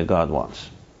everything that God wants,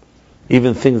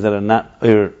 even things that are not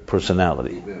air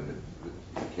personality.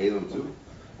 Kalim too.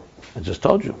 I just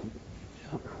told you.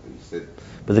 You said,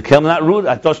 but the Kalim not rooted.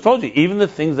 I just told you. Even the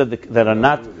things that are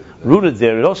not rooted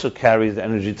there, it also carries the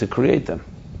energy to create them,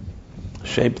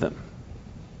 shape them.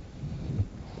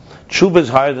 Tshuva is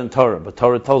higher than Torah, but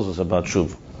Torah tells us about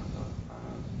tshuva.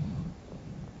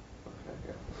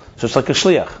 So it's like a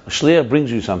shliach. A shliach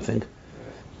brings you something.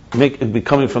 It be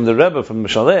coming from the Rebbe, from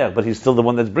Mishaleach, but he's still the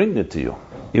one that's bringing it to you,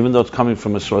 even though it's coming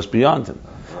from a source beyond him.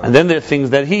 And then there are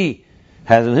things that he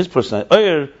has in his personality.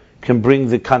 Oyer can bring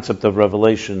the concept of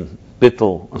revelation,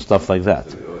 bittul, and stuff like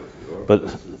that.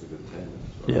 But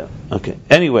yeah, okay.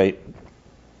 Anyway.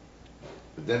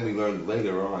 But then we learned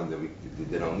later on that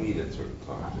they don't meet at certain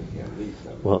times. They can't leave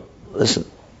them. Well, listen.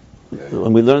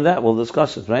 When we learn that, we'll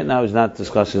discuss it. Right now, he's not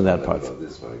discussing that part.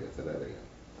 This when I get to that again.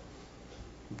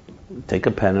 Take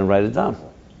a pen and write it down.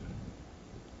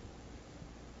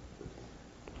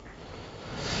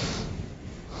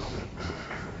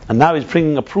 And now he's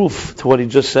bringing a proof to what he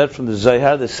just said from the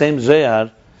Zayar, the same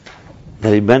Zayar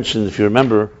that he mentioned, if you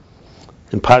remember,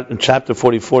 in chapter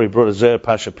 44, he brought a Zayar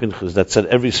Pasha Pinchas that said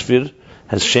every sphere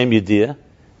has Shem Yediyah,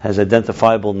 has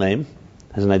identifiable name,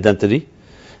 has an identity.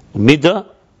 Umida,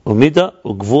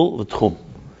 Ugvul, V'tchum.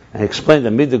 And he explained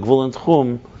that Mida, Gvul, and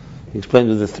Tchum, he explained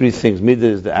with the three things. Mida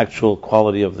is the actual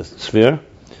quality of the sphere.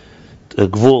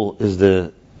 Gvul is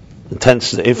the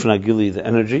intense, the Ephron Agili, the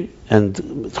energy, and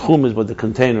Tchum is what the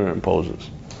container imposes.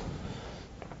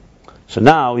 So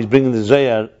now he's bringing the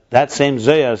Zayar. That same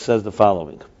Zayar says the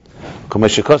following. It's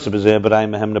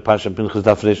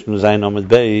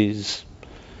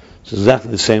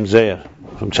exactly the same Zayar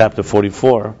from chapter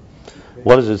 44.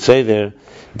 What does it say there?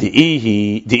 The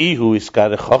Ihu is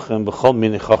Kare Chochem b'chol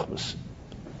mini Chochmas.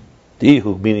 The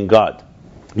Ihu, meaning God,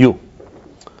 you,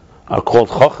 are called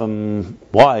Chochem,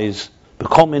 wise,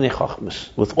 b'chol mini Chochmas,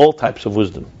 with all types of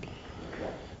wisdom.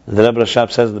 And the Rebbe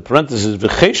Rashab says in the parentheses,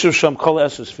 v'chesher sham kol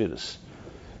eser sfiras.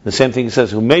 The same thing he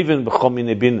says, hu mevin b'chol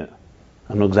mini bina.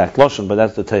 I don't know exact lashon, but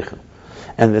that's the teichen.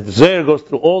 And that the Zayar goes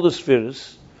through all the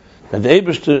spheres, that the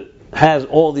Eibishter has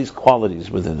all these qualities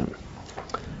within him.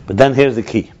 But then here's the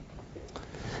key.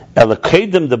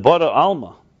 Elokedim de bara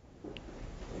alma.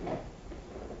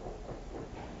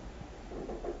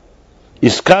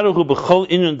 Iskaruhu b'chol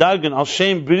inyan dargan al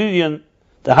shem brillian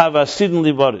to have asidin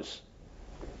livaris.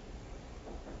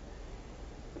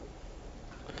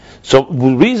 So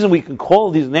the reason we can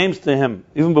call these names to him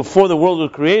even before the world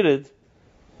was created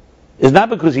is not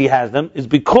because he has them, it's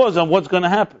because of what's going to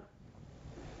happen.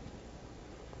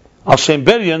 Al Shem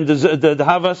Brillian, the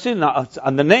Havasin,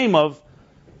 on the name of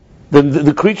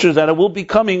the creatures that will be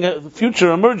coming,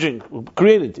 future emerging,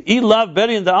 created. Ilav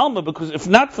beri in the alma, because if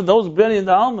not for those beri in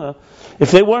the alma,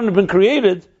 if they weren't been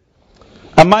created,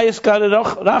 amayis kare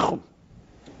rachum.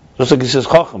 Just like he says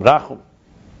chacham, rachum.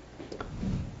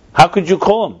 How could you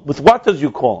call him? With what does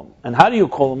you call him? And how do you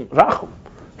call him rachum?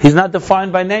 He's not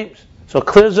defined by names. So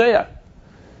clear zayah.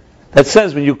 That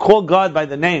says when you call God by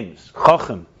the names,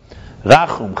 chacham,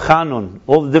 rachum, chanun,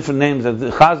 all the different names,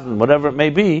 chazan, whatever it may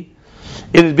be,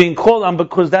 it is being called on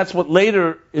because that's what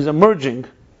later is emerging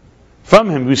from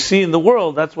him. We see in the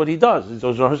world, that's what he does.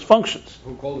 Those are his functions.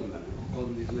 Who called him then? Who called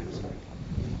him these names?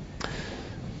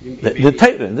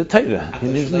 The Torah. He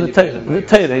needs the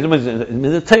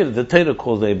Torah. The Torah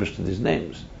calls the Eibush to these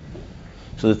names.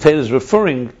 So the Torah is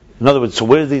referring, in other words, so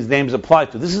where do these names apply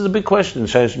to? This is a big question in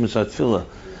Shaish Mitzvah Tefillah.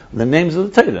 The names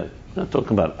of the Torah. We're not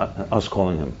talking about us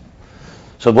calling him.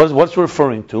 So what's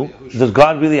referring to? Does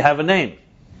God really have a name?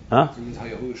 Huh?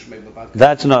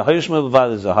 That's not Hayush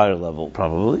Me'Bavad is a higher level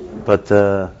probably, but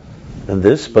than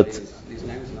this. But these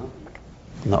names,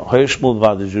 no, Hayush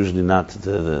Me'Bavad is usually not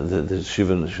the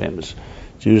Shiva and the Shemus.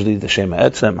 It's usually the Shema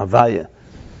Etzem Havaya,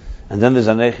 and then there's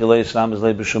Anech Elei Islam is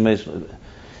Leibushumes.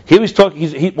 Here he's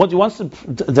talking. What he wants to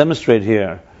demonstrate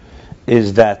here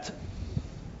is that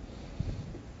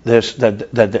there's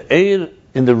that the Eir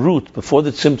in the root before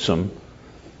the Tzimtzum,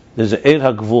 there's the Eir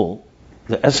HaGvul.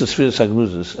 The essence of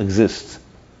Sagnuzis exists,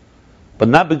 but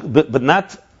not.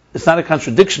 It's not a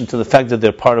contradiction to the fact that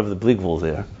they're part of the Bligvul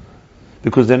there,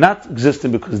 because they're not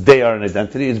existing because they are an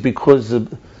identity. It's because the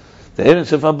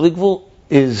Eretz of Bligvul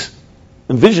is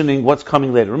envisioning what's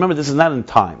coming later. Remember, this is not in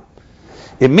time.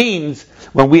 It means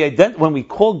when we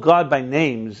call God by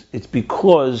names, it's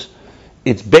because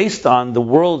it's based on the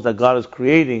worlds that God is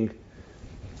creating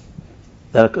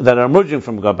that are emerging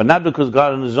from God, but not because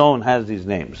God on His own has these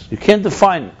names. You can't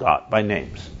define God by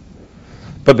names.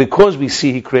 But because we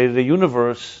see He created a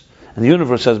universe, and the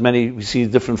universe has we see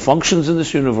different functions in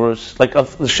this universe, like the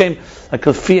Lefi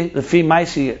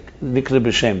Maisi Nikra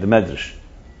B'Shem, the Medrash.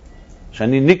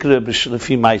 Shani Nikra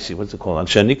Lefi Maisi, what's it called?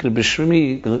 Shani Nikra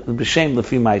B'Shem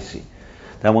Lefi Maisi.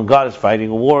 That when God is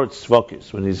fighting a war, it's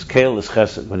Tzvokis. When He's Kael, it's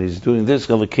Chesed. When He's doing this,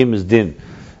 Galakim is Din.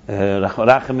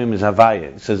 Rachamim is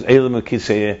Havaya. It says Elam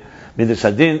Kisei Midas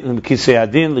Adin Kisei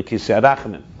Adin Kisei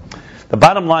Rachamim. The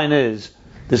bottom line is,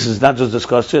 this is not just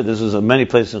discussed here. This is in many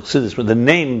places in Chassidus. But the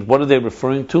name, what are they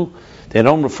referring to? They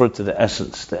don't refer to the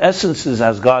essence. The essence is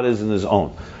as God is in His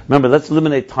own. Remember, let's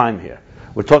eliminate time here.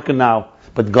 We're talking now.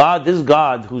 But God, this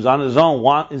God who's on His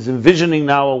own, is envisioning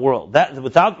now a world that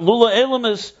without Lula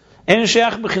Elamis and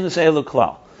Sheach B'chinas Elu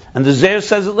Klal. And the Zeir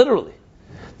says it literally.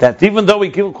 That even though we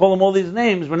call him all these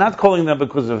names, we're not calling them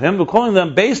because of him, we're calling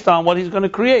them based on what he's going to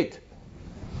create.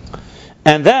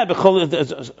 And that,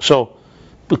 so,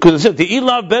 because it says, the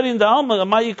Ilav Beri in the Alma,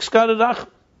 Amayik Skaradach.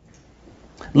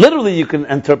 Literally, you can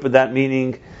interpret that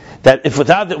meaning that if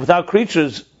without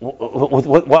creatures,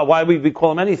 why would we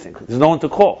call him anything? There's no one to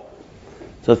call.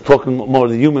 So it's talking more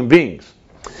of the human beings.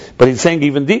 But he's saying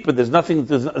even deeper, there's no,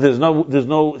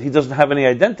 he doesn't have any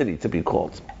identity to be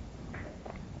called.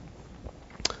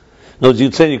 No, you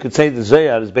could say the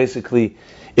Zayar is basically,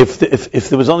 if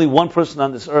there was only one person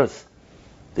on this earth,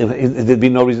 there'd be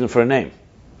no reason for a name.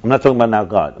 I'm not talking about now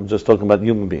God. I'm just talking about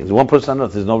human beings. One person on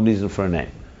earth, there's no reason for a name,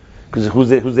 because who's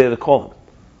there to call him?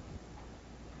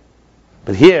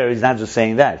 But here he's not just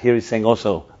saying that. Here he's saying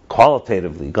also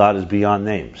qualitatively, God is beyond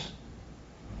names.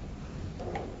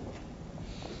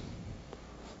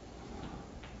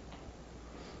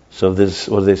 So there's,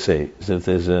 what do they say? So if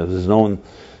there's no one.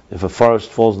 If a forest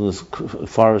falls in this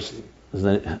forest, is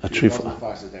there a tree fall?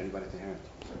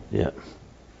 Yeah.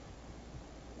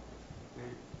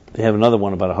 They have another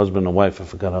one about a husband and wife. I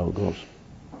forgot how it goes.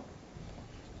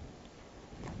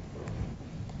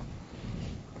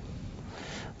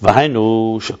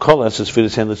 V'hainu shekol es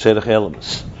esfiris hen l'tzerech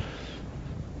elemis.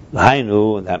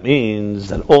 V'hainu, and that means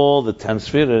that all the 10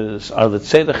 spheres are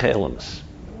l'tzerech elemis.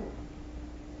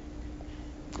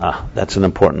 That's an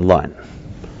important line.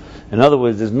 In other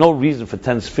words, there's no reason for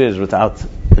 10 spheres without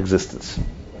existence.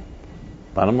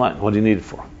 Bottom line, what do you need it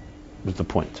for? What's the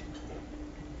point?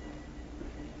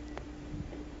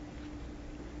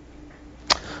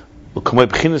 And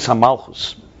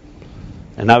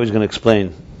now he's going to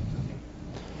explain.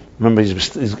 Remember,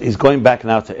 he's going back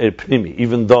now to Er Pnimi,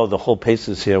 even though the whole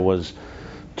basis here was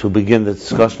to begin the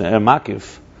discussion of Er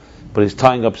Makif, but he's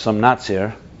tying up some knots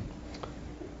here,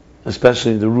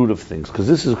 especially in the root of things, because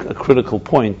this is a critical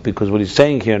point, because what he's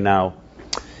saying here now,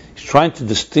 he's trying to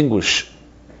distinguish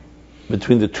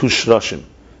between the two shroshim,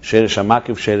 Sheresh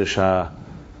HaMakiv, Sheresh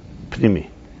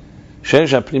HaPnimi.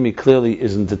 Sheresh HaPnimi clearly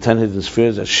isn't the 10 hidden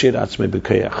spheres as Shir Atzmei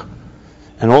B'Koyach.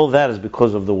 And all that is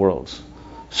because of the worlds.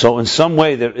 So in some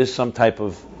way there is some type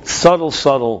of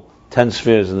subtle 10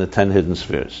 spheres in the 10 hidden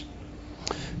spheres.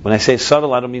 When I say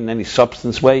subtle, I don't mean in any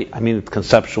substance way, I mean it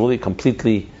conceptually,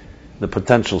 completely the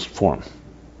potential form.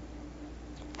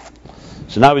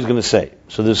 So now he's going to say,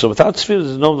 so without spheres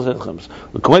there's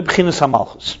no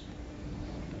Malchus.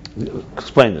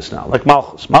 Explain this now. Like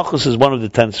Malchus. Malchus is one of the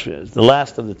 10 spheres, the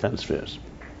last of the 10 spheres.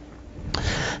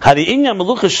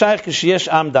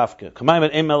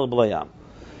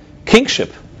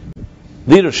 Kingship,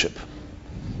 leadership,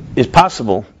 is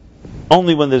possible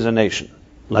only when there's a nation.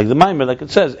 Like the Maimer, like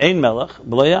it says, Ein Melech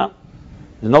B'layam.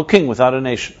 There's no king without a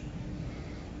nation.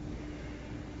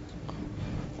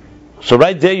 So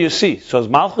right there you see. So is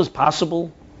Malchus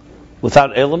possible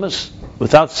without Elamus?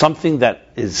 Without something that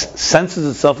senses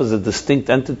itself as a distinct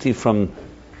entity from...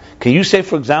 Can you say,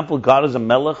 for example, God is a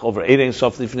Melech over Eid Ein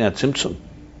Sof Lifnei HaTzimtzum?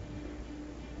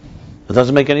 It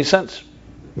doesn't make any sense.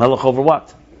 Melech over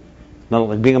what? Not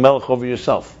like being a Melech over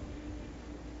yourself.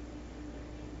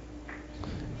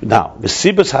 Now,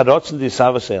 V'sibas Harotzen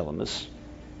D'Isavas Elamus.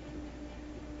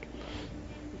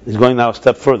 He's going now a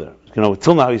step further.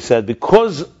 Till now he said,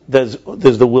 because there's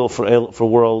the will for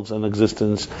worlds and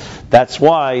existence, that's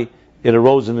why it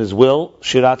arose in his will,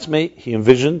 Shir Atzmei, he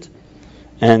envisioned,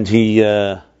 and he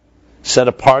set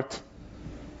apart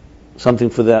something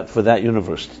for that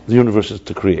universe. The universe is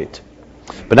to create.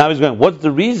 But now he's going, what's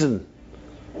the reason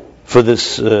for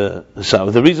this?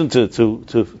 The reason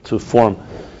to form,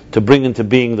 to bring into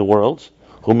being the worlds?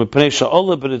 Because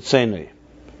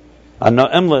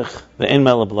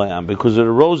it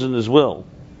arose in his will.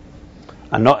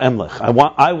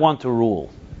 I want to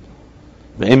rule.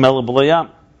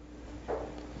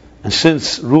 And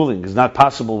since ruling is not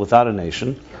possible without a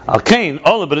nation,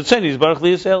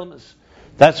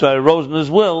 that's why it arose in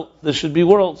his will, there should be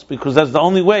worlds, because that's the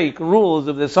only way you can rule, is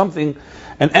if there's something,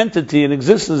 an entity in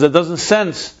existence that doesn't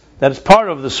sense that it's part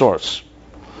of the source.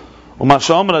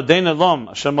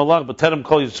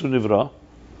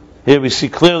 Here we see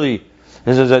clearly,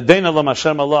 it says,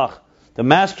 the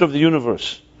master of the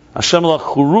universe, Hashem Malach,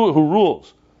 who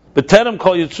rules,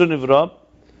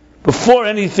 before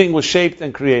anything was shaped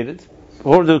and created,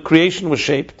 before the creation was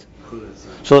shaped.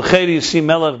 So the you see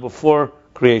Melech before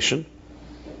creation.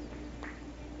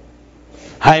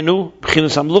 That's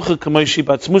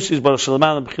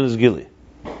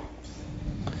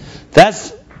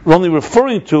only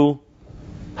referring to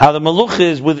how the Maluch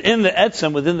is within the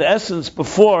Etzem, within the essence,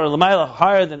 before L'mayla,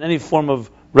 higher than any form of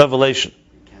revelation.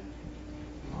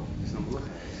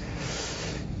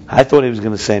 I thought he was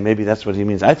going to say, maybe that's what he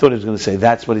means. I thought he was going to say,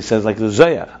 that's what he says, like the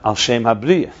Zohar, Al Shem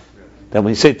Habriya. That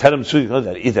when you say Terem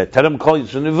Tzui, either Terem Kol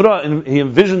Yitzun Nivra, he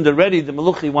envisioned already the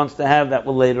Maluch he wants to have that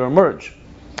will later emerge.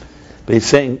 But he's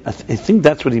saying, I think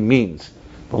that's what he means.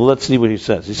 But let's see what he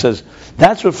says. He says,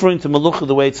 that's referring to Maluch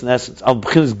the way it's in essence. Al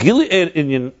B'chinas Gili Eir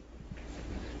Inyan,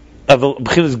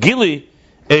 B'chinas Gili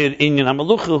Eir Inyan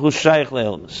HaMaluch Hu Shayach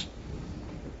LeElmus.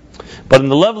 But in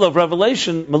the level of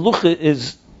revelation,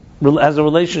 Maluch has a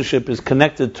relationship, is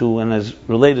connected to and is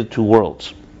related to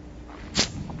worlds.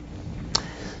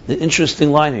 The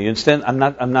interesting line here. You understand? I'm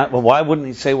not. Well, why wouldn't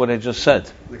he say what I just said?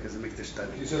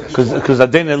 Because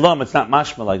Adein Elam, it's not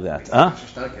mashma like that, huh?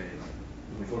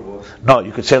 No,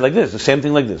 you could say like this. The same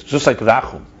thing like this, just like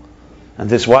Rachum. And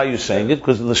this, why are you saying it?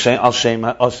 Because Al Shem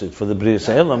Ha'osid for the B'riyas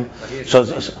Elam. So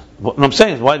what I'm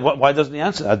saying is, why doesn't he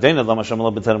answer? Adein Elam Hashem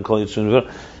Allah B'terem Kol Yitzun.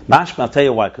 Mashma, I'll tell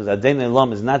you why. Because Adein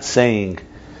Elam is not saying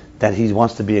that he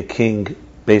wants to be a king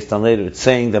based on later. It's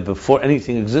saying that before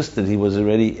anything existed, he was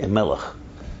already a melech.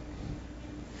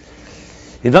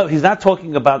 He's not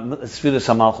talking about Sfiras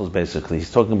HaMalchus, basically. He's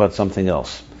talking about something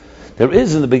else. There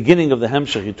is, in the beginning of the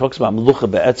Hemshech, he talks about Melucha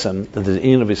Be'etzem, that there's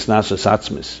in of Isnasas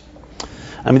Atzmis.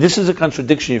 I mean, this is a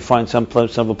contradiction you find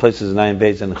several places in Ayin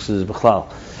Beis and Chassidus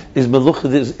B'chlal. Is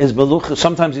Melucha,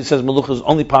 sometimes he says Melucha is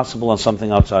only possible on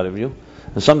something outside of you.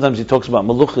 And sometimes he talks about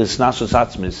Melucha Isnasas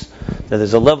Atzmis, that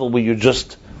there's a level where you're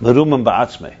just Merumim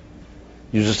Ba'atzmei.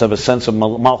 You just have a sense of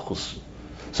Malchus.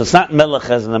 So it's not Melech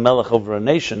as in a Melech over a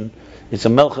nation. It's a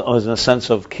melech as in a sense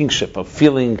of kingship, of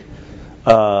feeling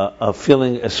a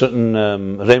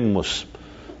certain remus,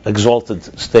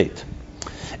 exalted state.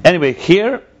 Anyway,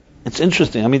 here it's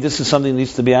interesting. I mean, this is something that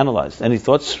needs to be analyzed. Any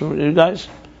thoughts from you guys?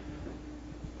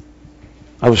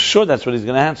 I was sure that's what he's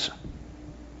going to answer,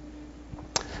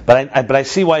 but I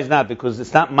see why he's not, because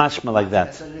it's not mashma like that.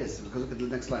 That's what it is. Because look at the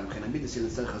next line. I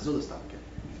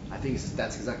think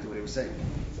that's exactly what he was saying.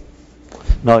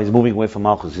 No, he's moving away from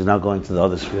Malchus. He's now going to the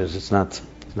other spheres. It's a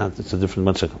different.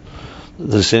 1 second.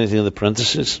 Does it say anything in the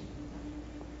parentheses?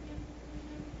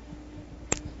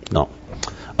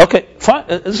 Okay, fine.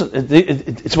 Listen,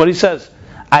 it's what he says.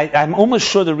 I'm almost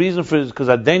sure the reason for it is because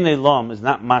Adin Elam is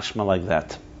not mashma like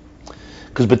that.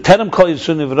 Because B'terem Kol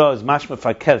Yisur Nivra is mashma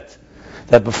fakert.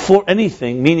 That before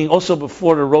anything, meaning also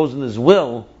before it arose in his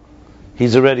will,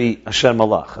 he's already Hashem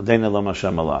Malach. Adin Elam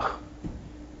Hashem Malach.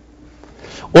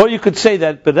 Or you could say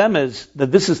that B'remez,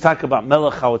 that this is talk about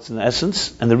Melech, how it's in the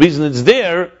essence, and the reason it's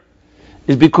there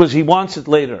is because he wants it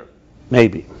later.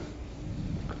 Maybe.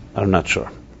 I'm not sure.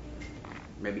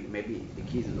 Maybe the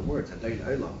key's in the words. Adin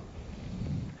Olam.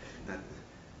 That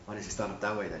why does he start up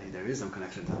that way? That there is no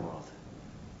connection to the world.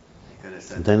 He could have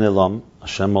said Adin Elam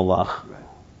Hashem Malach. Right.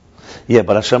 Yeah,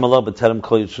 but Hashem Malach B'terem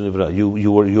Kol Yisur Nivra.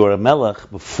 You were a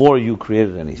Melech before you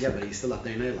created anything. Yeah, but he's still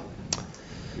Adin Olam.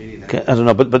 Meaning that Okay, I don't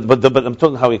know, but I'm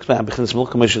talking how he explains.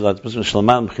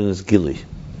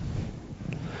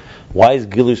 Why is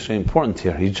Gili so important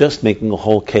here? He's just making a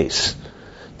whole case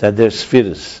that there's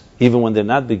spheres, even when they're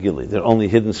not begili, they're only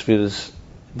hidden spheres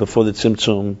before the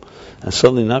tzimtzum, and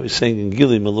suddenly now he's saying in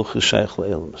Gili Meluch is shaykh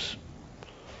le'elamus.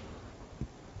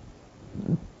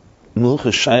 Meluch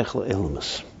is shaykh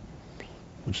le'elamus.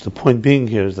 Which the point being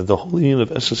here is that the whole union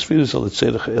of Esses spheres are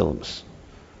l'tzedech le'elamus.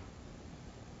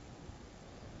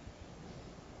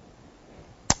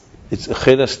 It's a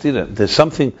chedastira. There's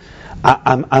something.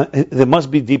 There must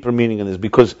be deeper meaning in this,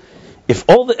 because if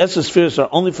all the Esses spheres are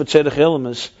only for tzedech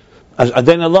elamus, as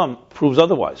Adin Elam proves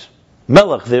otherwise.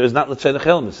 Melech there is not l'tzedech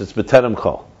elamus; it's b'terem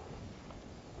kol.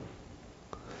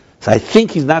 So I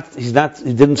think he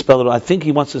didn't spell it. I think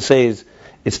he wants to say is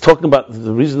it's talking about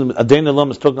the reason Adin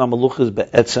Elam is talking about Meluchas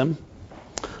be'etzem,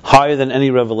 higher than any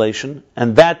revelation,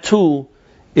 and that too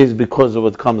is because of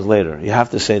what comes later. You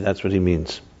have to say that's what he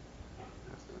means.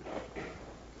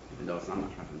 though it's not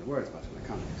much from the words, but from the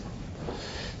context.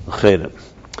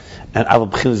 And Al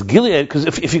B'chinas Gilead, because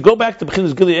if you go back to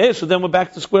B'chinas Gilead, so then we're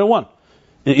back to square one.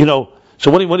 So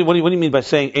what do you mean by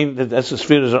saying that the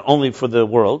spheres are only for the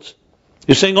worlds?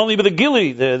 You're saying only with the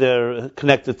Gili they're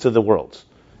connected to the worlds,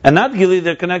 and not Gili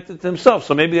they're connected to himself.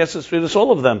 So maybe the spheres,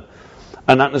 all of them,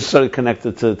 are not necessarily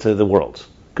connected to the worlds.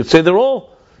 Could say they're all.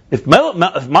 If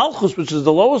Malchus, which is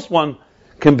the lowest one,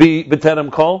 can be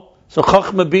B'terem Kol, so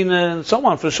Chachma, Bina, and so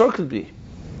on for sure could be.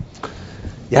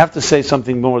 You have to say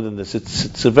something more than this.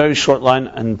 It's a very short line,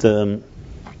 and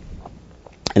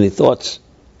any thoughts?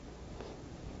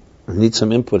 I need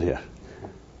some input here.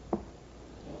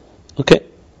 Okay.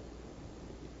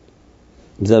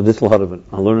 Is that a little hard of it?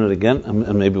 I'll learn it again,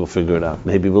 and maybe we'll figure it out.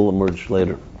 Maybe we'll emerge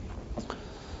later.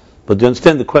 But do you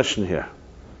understand the question here?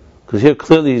 Because here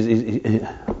clearly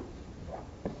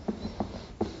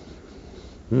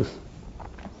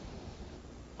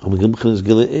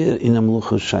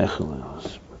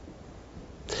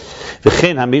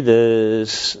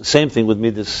same thing with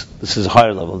Midas. This is a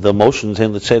higher level. The emotions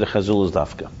in L'Tzedek Chazul is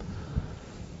Dafka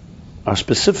are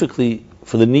specifically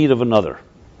for the need of another.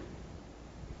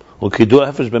 Like we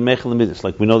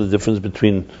know the difference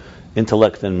between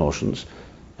intellect and emotions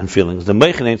and feelings.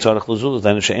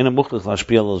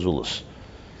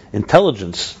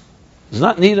 Intelligence does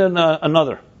not need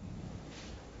another.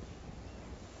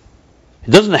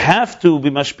 It doesn't have to be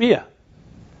mashpia.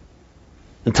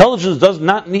 Intelligence does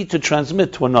not need to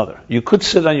transmit to another. You could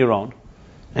sit on your own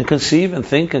and conceive and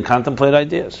think and contemplate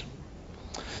ideas.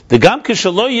 Even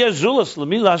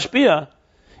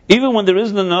when there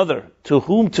isn't another to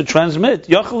whom to transmit,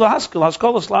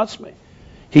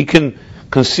 he can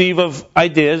conceive of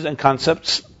ideas and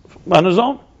concepts on his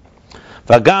own.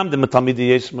 And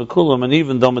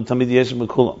even though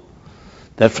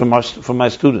that from my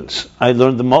students, I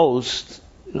learned the most.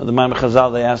 The Maimon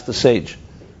Chazal, they asked the sage,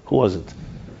 who was it?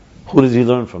 Who did he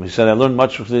learn from? He said, I learned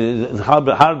much from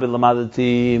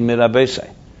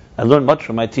I learned much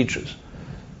from my teachers.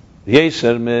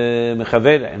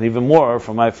 And even more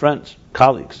from my friends,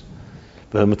 colleagues.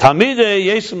 And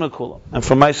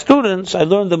from my students, I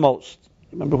learned the most.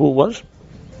 Remember who it was?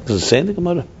 Does it say in the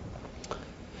Gemara?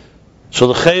 So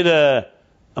the Chayda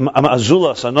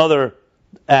Azulas, another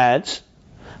adds,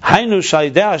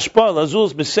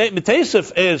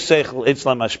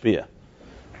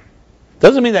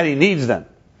 doesn't mean that he needs them.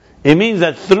 It means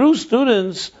that through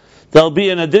students, there'll be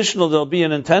an intensity, there'll be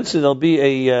an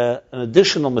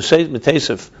additional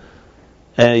metesif,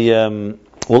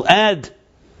 will add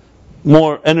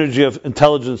more energy of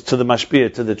intelligence to the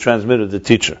mashpia, to the transmitter, the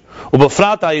teacher. And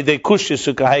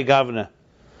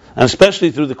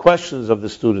especially through the questions of the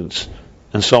students,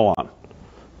 and so on.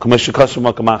 Like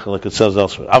it says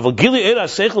elsewhere. That's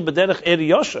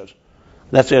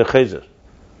Er Chezer,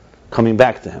 coming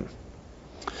back to him.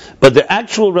 But the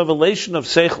actual revelation of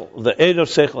Seichel, the aid of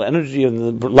Seichel, energy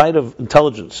and the light of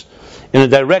intelligence, in a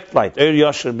direct light, Er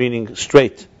Yosher meaning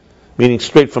straight, meaning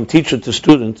straight from teacher to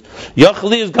student,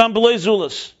 Yachli is gam b'lei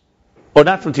zulas, or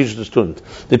not from teacher to student.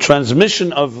 The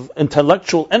transmission of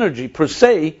intellectual energy per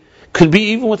se could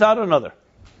be even without another.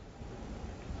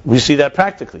 We see that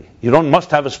practically. You must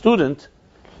have a student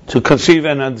to conceive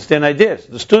and understand ideas.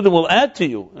 The student will add to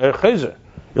you, it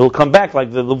will come back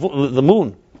like the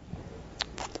moon.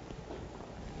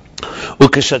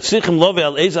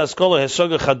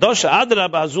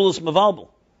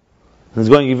 It's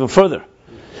going even further.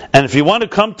 And if you want to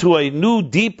come to a new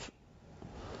deep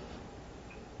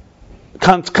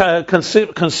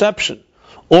conception,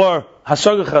 or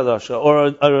hasaga chadasha,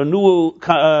 or a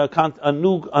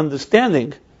new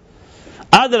understanding,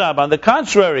 adrab, on the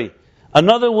contrary,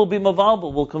 another will be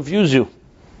mavalbal, will confuse you,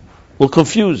 will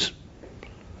confuse.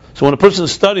 So when a person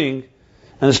is studying,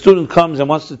 and a student comes and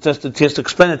wants to test it, he has to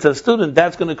explain it to the student,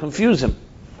 that's going to confuse him.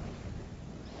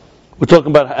 We're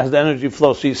talking about as the energy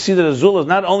flows. So you see that Azula,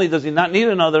 not only does he not need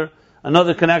another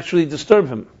can actually disturb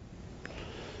him.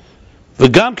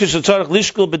 And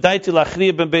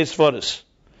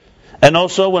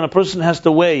also when a person has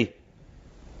to weigh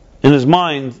in his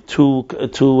mind to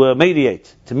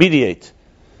mediate,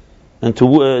 and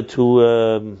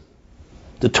to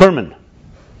determine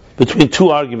between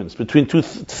two arguments, between two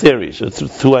theories, or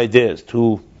two ideas,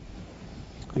 two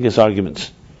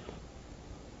arguments.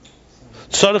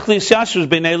 He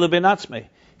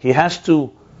has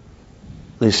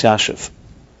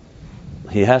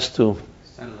to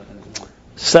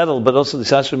settle, but also the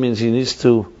Lisyashiv means he needs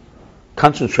to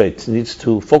concentrate, he needs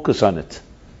to focus on it.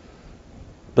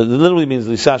 But it literally means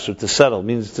Lisyashiv, to settle,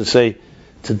 means to say,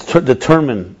 to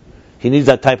determine. He needs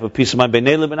that type of peace of mind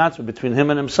between him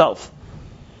and himself.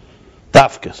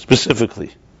 Dafka,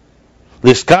 specifically.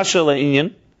 Liskasha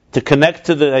le'inyan, to connect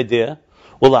to the idea,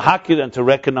 ulahakir, and to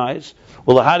recognize,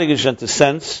 ulaharigish, and to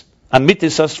sense,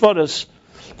 amitis asforas,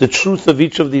 the truth of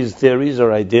each of these theories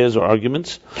or ideas or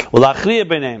arguments, ulachriya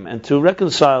benem, and to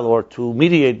reconcile or to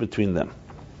mediate between them.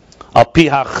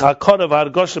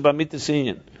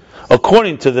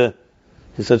 According to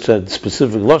he's such a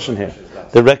specific lashon here,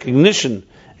 the recognition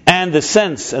and the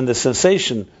sense and the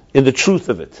sensation in the truth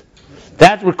of it.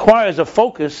 That requires a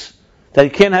focus that you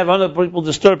can't have other people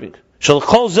disturbing. To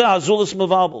all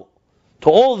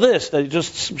this that you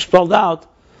just spelled out,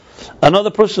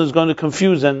 another person is going to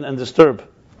confuse and disturb.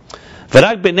 And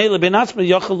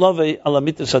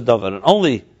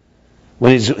only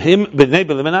when he's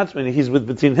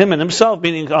between him and himself,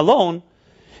 meaning alone,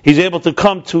 he's able to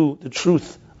come to the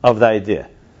truth of the idea.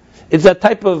 It's that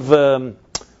type of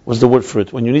what's the word for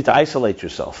it? When you need to isolate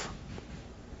yourself,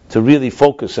 to really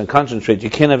focus and concentrate, you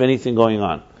can't have anything going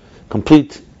on.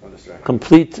 Complete,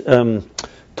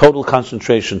 total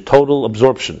concentration, total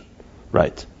absorption.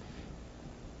 Right.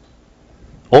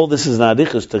 All this is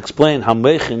nadichas to explain how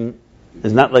Mechin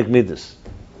is not like Midas.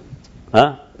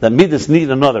 That Midas need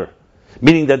another.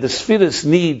 Meaning that the Spheres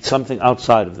need something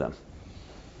outside of them.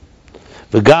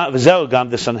 The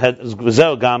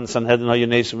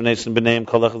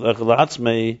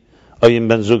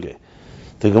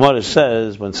Gemara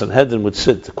says when Sanhedrin would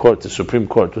sit, the Supreme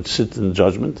Court would sit in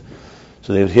judgment,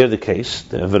 so they would hear the case,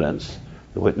 the evidence,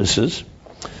 the witnesses.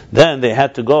 Then they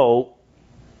had to go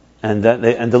and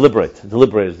deliberate.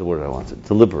 Deliberate is the word I wanted.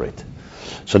 Deliberate.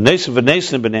 So Nesim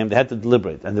v'Nesim b'Neim, they had to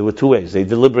deliberate, and there were two ways. They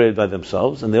deliberated by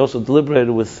themselves, and they also deliberated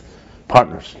with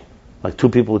partners. Like two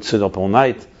people would sit up all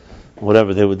night,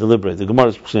 whatever, they would deliberate. The Gemara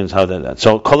explains how that.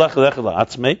 So Kolech Lechela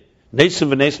Atzmei, Nesim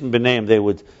v'Nesim b'Neim, they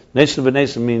would. Nesim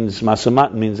v'Nesim means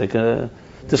masamat, means like a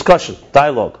discussion,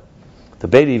 dialogue,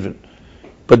 debate even,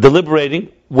 but deliberating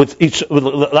with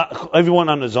everyone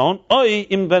on his own, or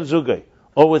im ben zugay,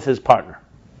 or with his partner.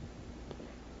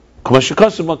 Like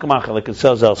it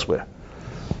says elsewhere.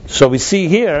 So we see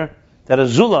here that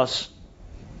Azulas,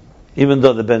 even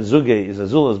though the Ben Zugay is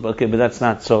Azulas, but that's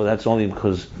not so. That's only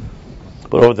because,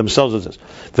 but over themselves it says.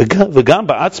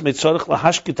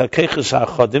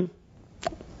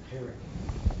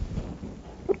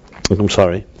 I'm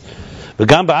sorry.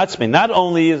 Not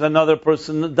only is another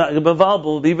person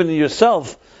involved, even in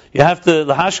yourself, you have to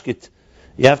lahashkit,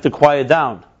 you have to quiet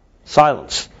down,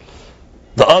 silence.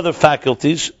 The other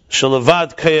faculties,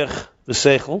 shalavad kayach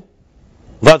v'seichel,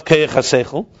 vad kayach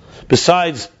haseichel,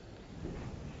 besides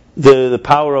the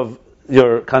power of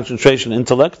your concentration,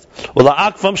 intellect,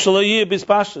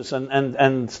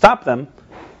 and stop them.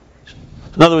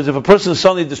 In other words, if a person is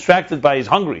suddenly distracted by he's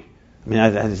hungry, I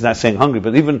mean, he's not saying hungry,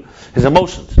 but even his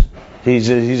emotions,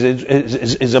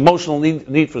 his emotional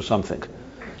need for something,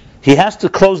 he has to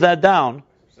close that down,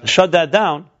 shut that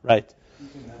down, right?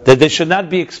 That they should not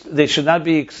be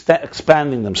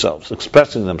expanding themselves,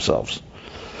 expressing themselves.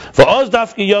 V'oz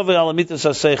dafki yovei al amitas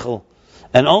haseichel,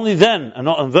 and only then,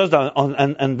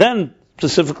 and then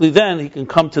specifically then, he can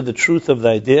come to the truth of the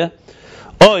idea.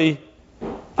 Oy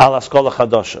al askola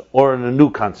chadasha, or in a new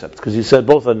concept, because he said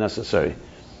both are necessary.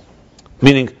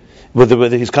 Meaning, whether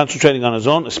he's concentrating on his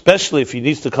own, especially if he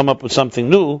needs to come up with something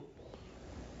new.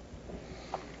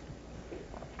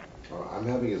 I'm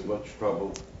having as much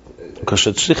trouble.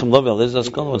 Malchus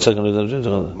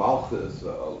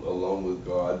alone with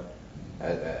God,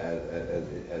 as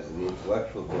the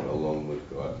intellectual thing alone with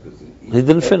God. He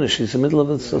didn't finish. He's in the middle of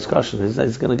this discussion.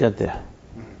 He's going to get there.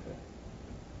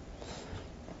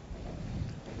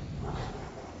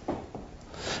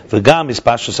 V'gam is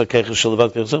pashas hakeches shel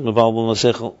levad keches mevalbul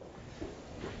masechel.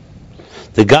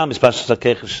 The gam is pashas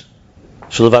hakeches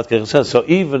shel levad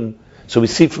keches. So we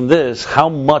see from this how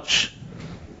much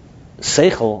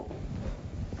seichel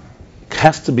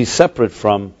has to be separate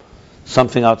from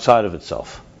something outside of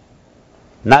itself,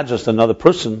 not just another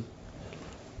person,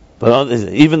 but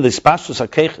even the pashas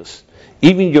hakeches,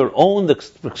 even your own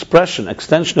expression,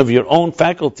 extension of your own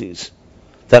faculties.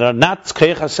 That are not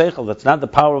keich ha-seichel, that's not the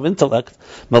power of intellect,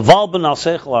 mevalben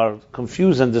al-seichel, are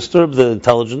confused and disturb the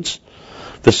intelligence.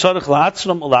 V'sorech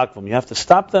la'atzram ulakvam, you have to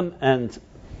stop them and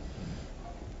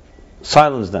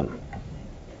silence them.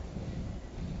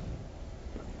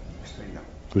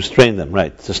 Restrain them,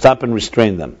 right. To stop and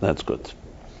restrain them, that's good.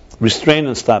 Restrain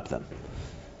and stop them.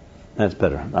 That's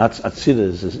better. Atzira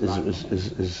is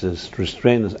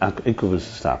restrain, is ikuv is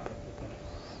to stop.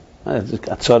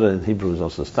 Atzara in Hebrew is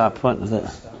also stop.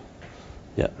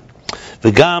 Yeah.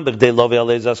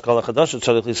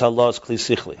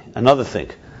 Another thing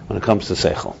when it comes to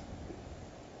seichel.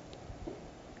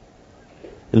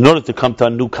 In order to come to a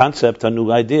new concept, a new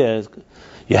idea,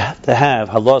 you have to have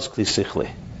halos kli sichli.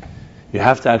 You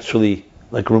have to actually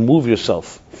remove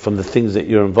yourself from the things that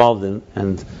you're involved in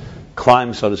and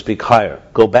climb, so to speak, higher.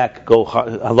 Go back, go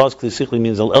higher. Halos kli sichli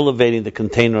means elevating the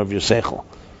container of your seichel.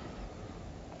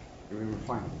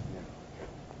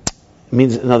 It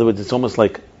means, in other words, it's almost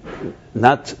like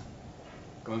not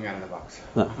going out of the box.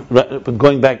 No, but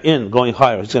going back in, going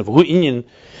higher. Example,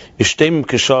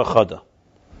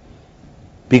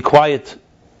 be quiet.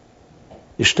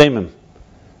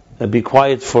 Be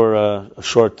quiet for a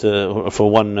short, for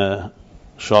 1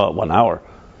 hour.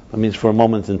 That means for a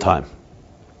moment in time.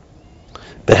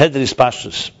 Behedris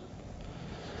pashtus.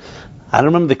 I don't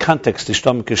remember the context,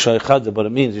 but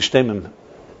it means Ishtemim.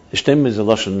 Ishtemim is a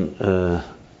lashon.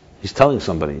 He's telling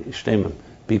somebody, Ishtemim,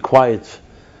 be quiet,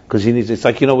 because he needs. It's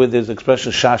like, where there's the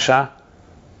expression shasha,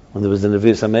 when there was the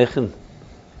Nevi'as HaMechen.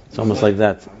 It's almost like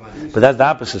that. But that's the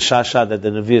opposite, shasha, that the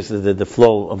Nevi'as, the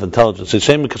flow of intelligence.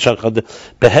 Ishtemim k'shachad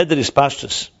beheder is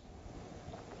pashtus.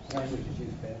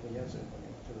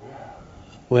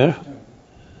 Where?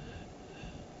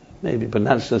 Maybe, but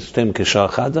not just Ishtemim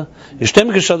k'shachad.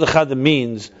 Ishtemim k'shachad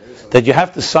means that you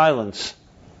have to silence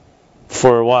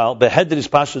for a while. Behedris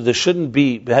pasha, there should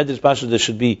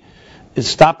be is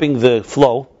stopping the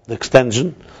flow, the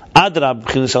extension. Adrab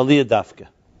b'chinas aliyah dafke.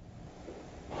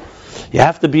 You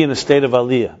have to be in a state of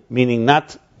aliyah, meaning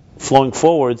not flowing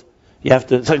forward. You have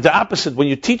to. It's like the opposite. When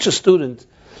you teach a student,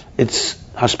 it's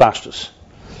haspashtus.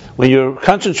 When you're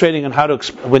concentrating on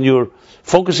when you're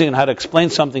focusing on how to explain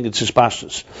something, it's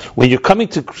haspashtus. When you're coming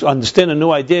to understand a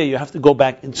new idea, you have to go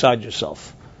back inside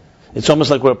yourself. It's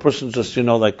almost like where a person just,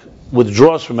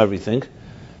 withdraws from everything.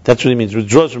 That's what it means,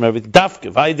 withdraws from everything.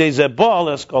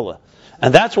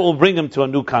 And that's what will bring him to a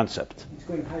new concept. He's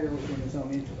going higher within his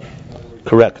own intellect.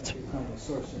 Correct.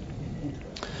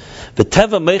 The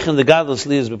teva mechen the godless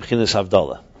li is b'bchinas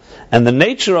havdalah. And the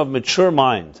nature of mature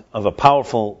mind, of a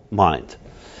powerful mind,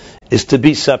 is to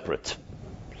be separate.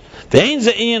 We're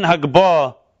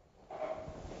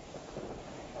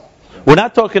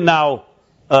not talking now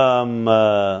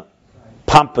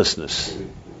pompousness,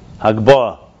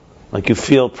 hagbah, like you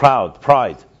feel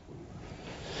pride.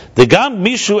 The gam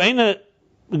mishu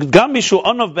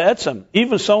anav be'etzem,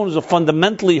 even someone who's a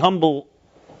fundamentally humble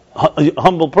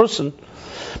person.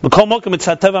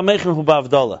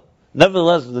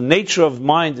 Nevertheless, the nature of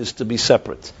mind is to be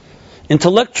separate.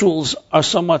 Intellectuals are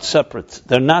somewhat separate.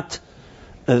 They don't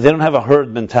have a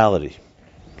herd mentality.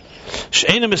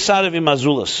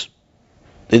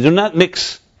 They do not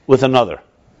mix with another.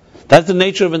 That's the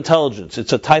nature of intelligence.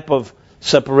 It's a type of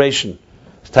separation.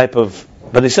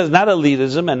 But he says not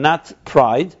elitism and not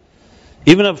pride.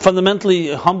 Even a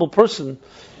fundamentally humble person,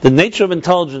 the nature of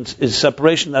intelligence is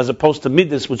separation as opposed to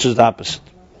midas, which is the opposite.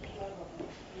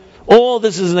 All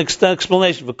this is an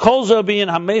explanation. All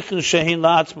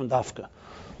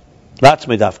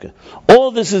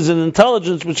this is an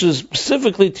intelligence which is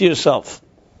specifically to yourself.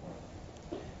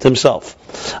 to himself.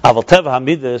 Aval teva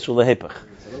hamidas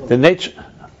ulehepach. The nature.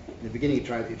 In the beginning, he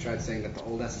tried saying that the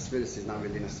old Esesvidus is not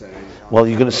really necessary. Well,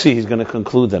 you're going to see. He's going to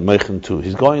conclude that Meichen too.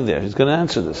 He's going there. He's going to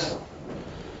answer this.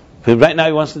 But right now,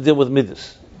 he wants to deal with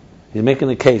midas. He's making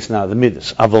a case now. The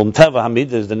midas. Aval teva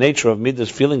hamidas. The nature of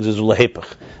midas feelings is ulehepach.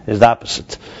 Is the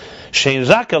opposite. Shein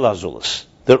zak el azulas.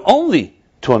 They're only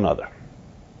to another.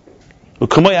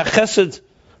 U'kamoy hachesed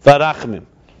v'arachmim.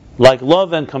 Like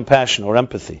love and compassion or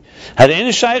empathy.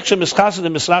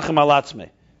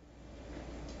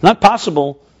 Not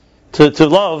possible to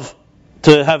love,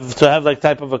 to have like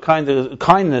type of a kind of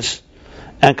kindness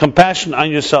and compassion on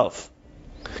yourself.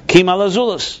 Kim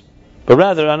alazulas, but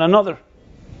rather on another.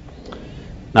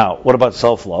 Now, what about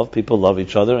self-love? People love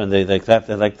each other and they like that.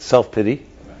 They like self-pity.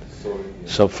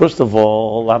 So first of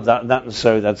all, not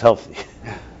necessarily that's healthy.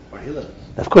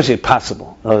 Of course, it's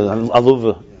possible.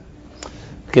 Aluva.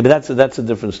 Okay, but that's a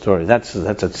different story. That's a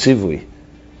tzivui,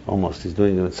 almost. He's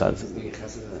doing it inside. He's doing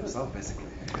chesed himself, basically.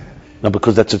 No,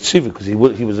 because that's a tzivui, because he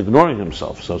was ignoring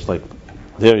himself. So it's like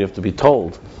there you have to be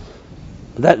told.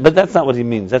 But that's not what he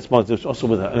means. That's more. There's also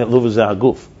with luva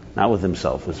zehaguf, not with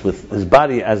himself. It's with his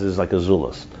body as is like a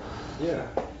zulas. Yeah.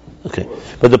 Okay,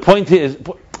 but the point here is,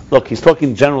 look, he's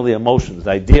talking generally emotions.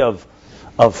 The idea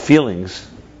of feelings.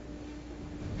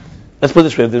 Let's put it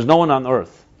this way: if there's no one on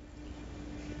earth.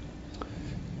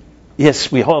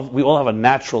 Yes, we all have a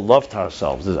natural love to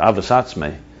ourselves. There's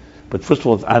avasatzme, but first of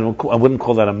all, I wouldn't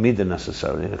call that a midah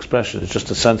necessarily. An expression. It's just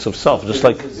a sense of self. Just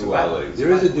like There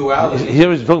is a duality.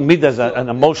 here he's talking midah as an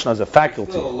emotion, as a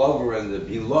faculty. Still a lover and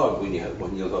be loved when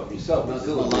you love yourself. It's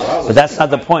still a duality. But that's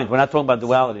not the point. We're not talking about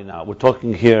duality now. We're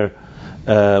talking here.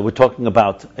 We're talking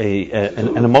about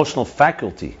an emotional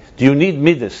faculty. Do you need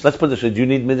midas? Let's put it this way: do you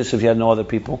need midas if you had no other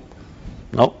people?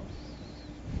 No.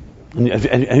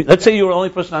 And let's say you were the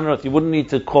only person on earth, you wouldn't need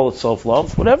to call it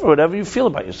self-love. Whatever you feel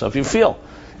about yourself, you feel.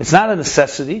 It's not a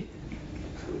necessity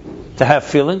to have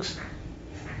feelings.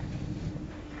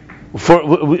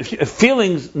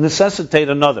 Feelings necessitate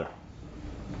another.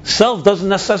 Self doesn't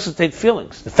necessitate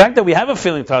feelings. The fact that we have a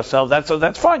feeling to ourselves,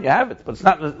 that's fine. You have it, but it's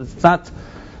not.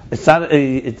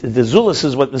 The zulus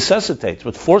is what necessitates,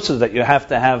 what forces that you have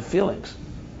to have feelings.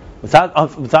 Without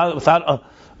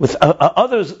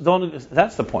others don't.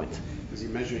 That's the point. Is he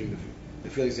measuring the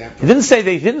feelings you have to? He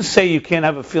didn't say you can't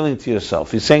have a feeling to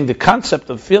yourself. He's saying the concept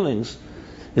of feelings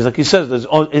is like he says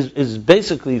is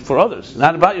basically for others,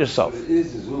 not about yourself. But it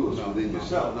is the zulus within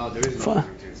yourself. No, there is no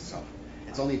feeling to yourself.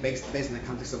 It's only based in the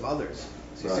context of others.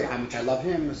 So you say how much I love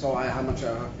him, so how much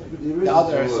the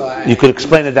other. So You could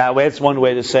explain it that way. It's one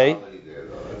way to say.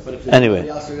 But if Anyway,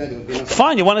 else there, there would be no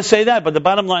fine. You want to say that, but the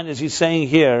bottom line is he's saying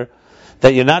here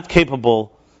that you're not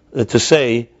capable to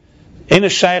say. The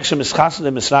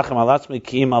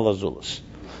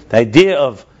idea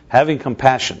of having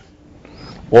compassion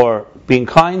or being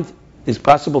kind is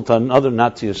possible to another,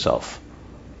 not to yourself.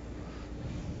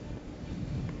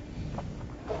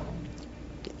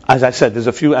 As I said, there's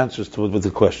a few answers to it with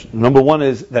the question. Number one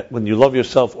is that when you love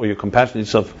yourself or you're compassionate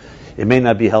yourself, it may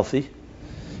not be healthy.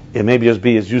 It may just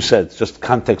be, as you said, just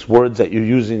context words that you're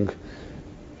using.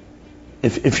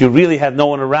 If you really had no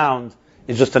one around,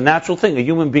 it's just a natural thing. A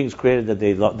human being's created that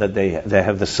they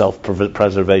have the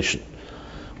self-preservation.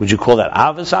 Would you call that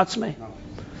avos atzmei? No.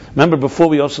 Remember, before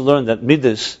we also learned that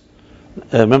midas.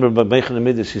 Remember, by Meichen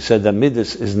midas, he said that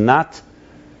midas is not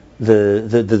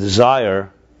the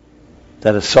desire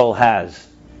that a soul has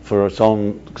for its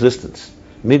own existence.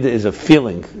 Midah is a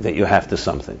feeling that you have to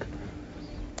something.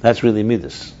 That's really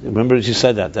midas. Remember, he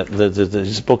said that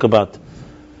he spoke about.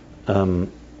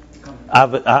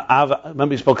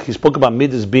 Remember, he spoke about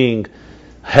midas being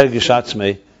hergish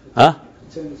atzmei, huh?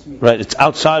 Right, it's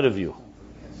outside of you.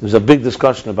 There's a big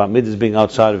discussion about midas being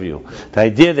outside of you. The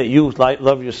idea that you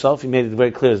love yourself, he made it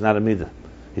very clear, is not a midah.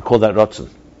 He called that rotzen.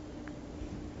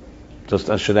 Just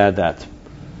I should add that.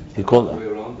 He called the way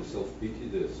around, the self-pity,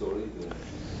 the sorry,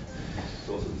 it's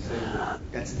also the same.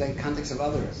 That's the context of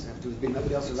others. If there's been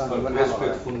nobody else around, you But wouldn't have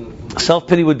respect a- from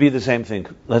self-pity would be the same thing.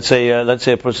 Let's say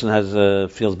a person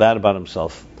feels bad about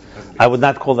himself. I would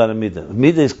not call that a midah.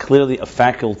 Midah is clearly a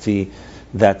faculty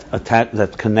that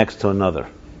connects to another.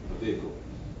 vehicle.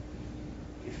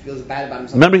 He feels bad about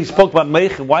himself. Remember, he spoke about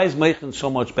meichen. Why is meichen so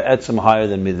much be'etzem higher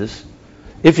than midas?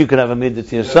 If you could have a midah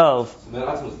to yourself,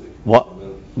 what?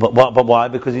 But why?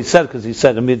 Because he said a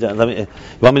midah. You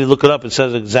want me to look it up? It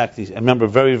says exactly. I remember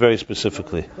very, very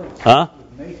specifically. Huh?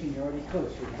 Making you're already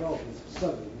close. Your result is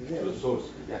subtle. The source.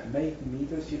 Making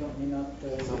meters, you don't mean not.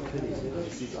 He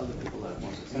sees other people that are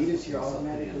more successful. Meters, you're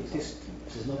automatically distant.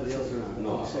 There's nobody else around.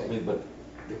 No, I mean, but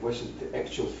the question, the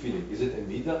actual feeling, is it a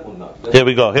midah or not? Here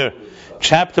we go. Here,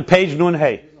 chapter page Nun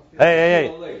Hey.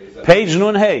 Hey. Page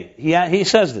Nun Hey. He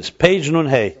says this. Page Nun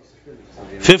Hey.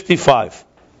 55.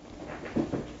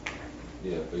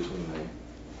 Yeah, page 1.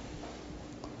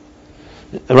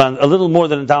 Around a little more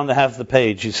than down the half of the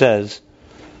page, he says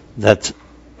that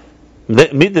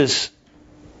Midas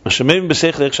Midas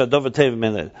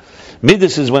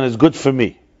is when it's good for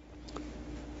me.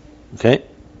 Okay?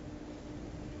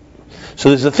 So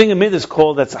there's a thing in Midas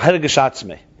called that's Hergesh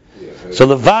Atzmei. So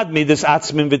Levad Midas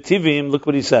Atzmim V'Tivim, look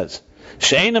what he says.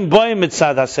 She'einem boy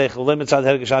mitzad ha'seichel, le mitzad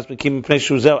Hergesh Atzmei, kim pnei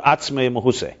shuzeu Atzmei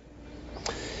mohusei.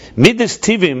 Midas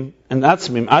Tivim and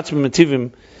Atzmim and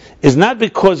Tivim, is not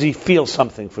because he feels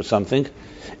something for something,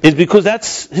 it's because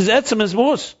that's his etzem, his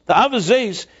mohus. The Ava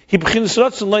Zeis, he b'chinas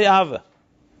rotzen lo Ava.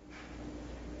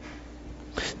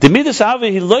 The Midas Ava,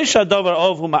 he lo shadavar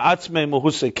of huma Atzmei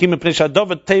mohusei, kim pnei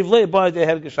shadavar teiv le boy de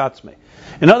Hergesh Atzmei.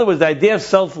 In other words, the idea of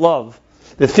self-love,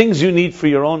 the things you need for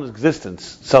your own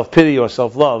existence, self-pity or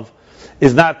self-love,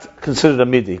 is not considered a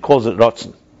midah. He calls it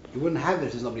rotzen. You wouldn't have it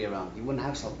if there's nobody around. You wouldn't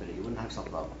have self-pity. You wouldn't have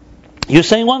self-love. You're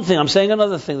saying one thing, I'm saying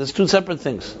another thing. There's two separate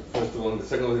things. First of all, the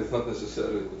second one is not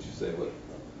necessarily what you say, but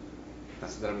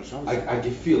That's the Rambam. I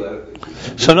can feel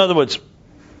it. So in other words,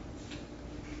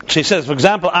 she says, for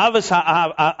example, Avas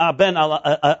ha'aben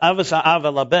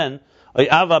alaben, or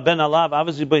Ava ben alav,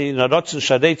 Avas yibahi narotzen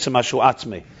sharetzim ashu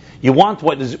atzmei. You want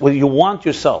you want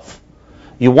yourself.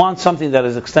 You want something that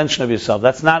is an extension of yourself.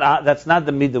 That's not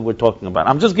the midah we're talking about.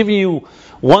 I'm just giving you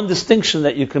one distinction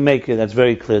that you can make here. That's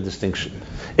very clear distinction.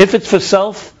 If it's for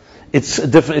self, it's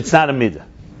different. It's not a midah.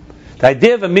 The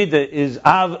idea of a midah is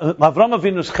Avram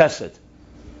Avinu's chesed.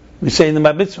 We say in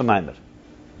the mitzvah maimer.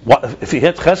 If he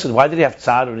had chesed, why did he have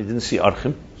tzar when he didn't see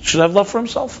archim? He should have love for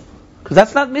himself, because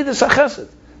that's not midah chesed.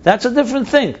 That's a different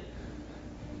thing.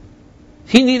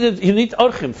 You need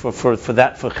orchim for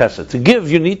chesed. To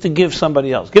give, you need to give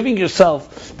somebody else. Giving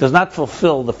yourself does not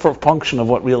fulfill the function of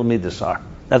what real midas are.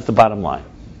 That's the bottom line.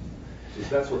 So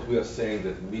that's what we are saying,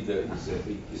 that midah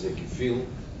is a gefil.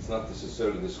 It's not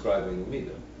necessarily describing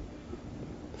midah.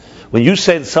 When you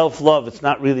say self-love, it's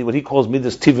not really what he calls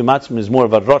midas tivim atzmim, is more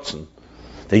of a rotzen.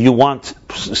 That you want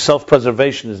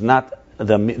self-preservation is not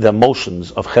the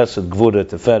emotions of chesed, gvura,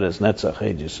 teferes, netzach,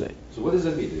 hey, you say. So what does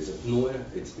that mean? Is it pnuah?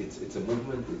 It's a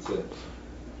movement.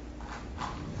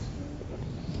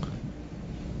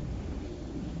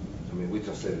 I mean, we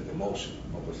just said it, emotion.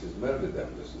 This is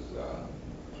merdedem. This is.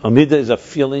 Amida is a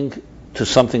feeling to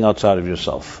something outside of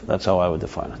yourself. That's how I would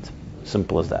define it.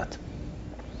 Simple as that.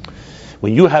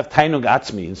 When you have tainug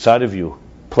atzmi inside of you,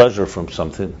 pleasure from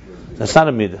something, that's not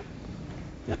a midah.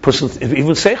 A person,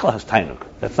 even seichel has tainug.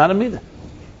 That's not a midah.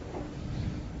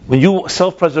 When you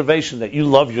self-preservation, that you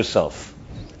love yourself,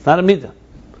 it's not a midah.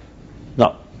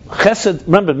 No, chesed.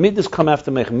 Remember, midas come after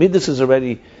meichen. Midas is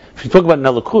already. If you talk about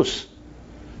nelakus,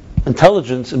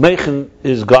 intelligence, meichen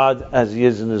is God as He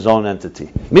is in His own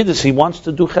entity. Midas, He wants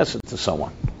to do chesed to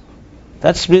someone.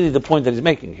 That's really the point that He's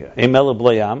making here. Emel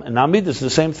b'layam, and now midas is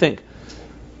the same thing.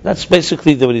 That's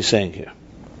basically what He's saying here.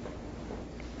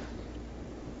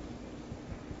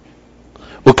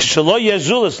 And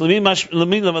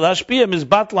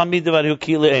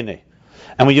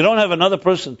when you don't have another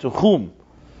person to whom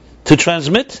to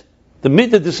transmit, the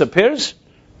midah disappears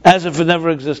as if it never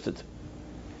existed.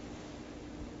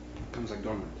 Comes like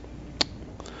dormant.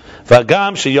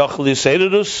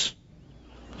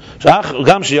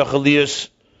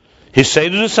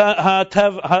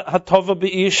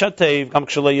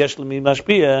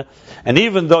 And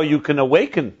even though you can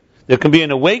awaken, there can be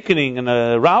an awakening and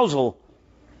an arousal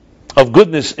of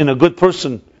goodness in a good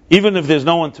person, even if there's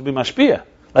no one to be mashpia.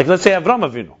 Like let's say Avram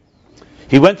Avinu.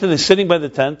 He went and is sitting by the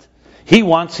tent. He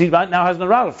right now has an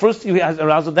arousal. First he has an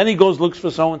arousal, then he goes looks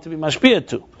for someone to be mashpia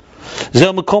to.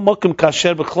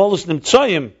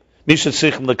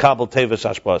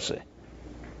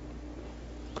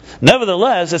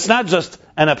 Nevertheless, it's not just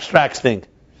an abstract thing.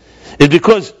 It's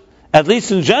because, at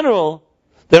least in general,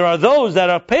 there are those that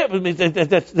are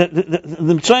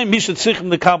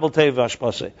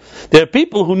there are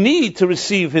people who need to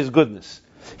receive His goodness.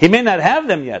 He may not have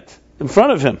them yet in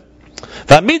front of him.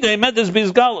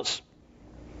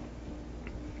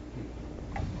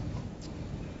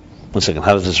 One second,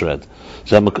 how does this read?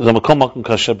 It's ready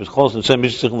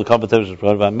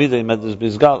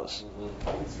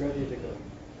to go.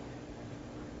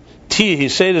 T, he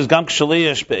said is gam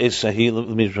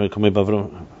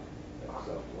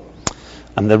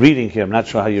I'm the reading here. I'm not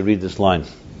sure how you read this line.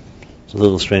 It's a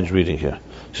little strange reading here.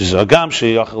 She says, so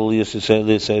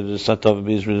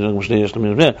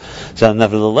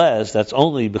nevertheless, that's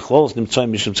only because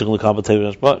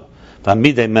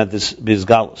Vamidei meant this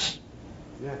bizgalus.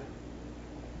 Yeah.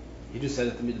 You just said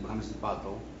that the midah becomes his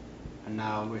battle, and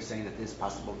now we're saying that it's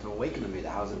possible to awaken the Mida.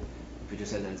 How's it? If you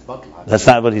just said that it's bottle. That's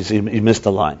not what he missed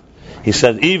the line. He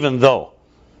said, even though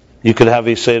you could have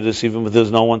a Yisodus even if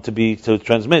there's no one to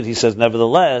transmit, he says,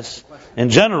 nevertheless, in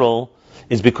general,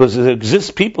 it's because there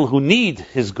exists people who need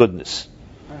his goodness.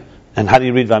 Right. And how do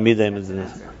you read Vamidei?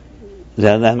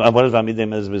 And what does Vamidei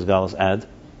Mizgalos add?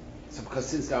 So because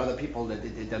since there are other people,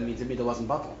 that means the Mida wasn't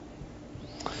bottle.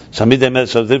 So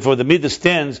therefore the Midah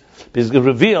stands is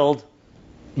revealed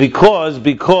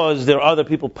because there are other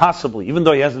people possibly, even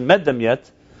though he hasn't met them yet.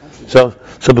 So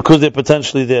because they're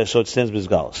potentially there, so it stands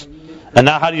Mizgalos. And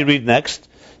now how do you read next?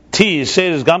 T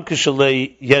says Gam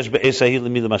Kishalei Yesh Be'esahi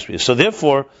L'Midah Mashpia. So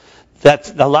therefore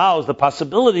that allows the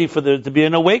possibility for there to be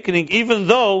an awakening, even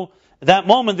though at that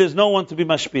moment there's no one to be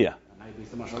Mashpia.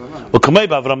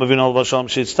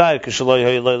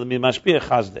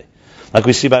 Like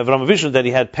we see by Avraham Avinu that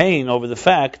he had pain over the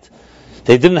fact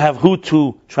they didn't have who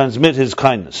to transmit his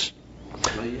kindness.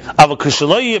 If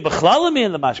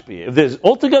there's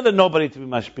altogether nobody to be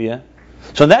mashpia,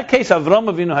 so in that case Avraham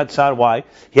Avinu had tsar. Why?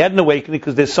 He had an awakening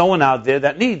because there's someone out there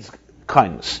that needs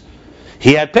kindness.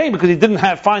 He had pain because he didn't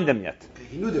find them yet.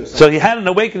 So he had an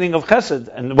awakening of chesed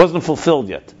and it wasn't fulfilled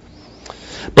yet.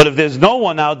 But if there's no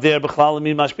one out there, if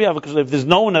there's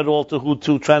no one at all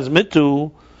to transmit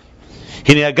to,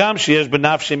 even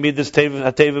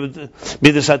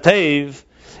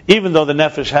though the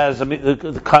nefesh has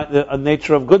a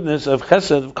nature of goodness, of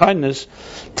chesed, of kindness,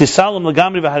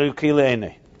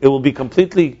 it will be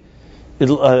completely,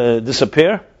 it'll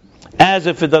disappear, as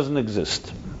if it doesn't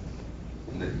exist.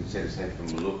 And then you say the same for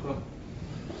Melucha?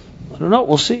 I don't know,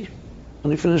 we'll see. When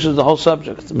he finishes the whole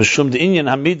subject.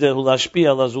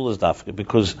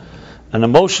 Because an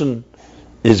emotion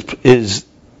is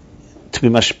to be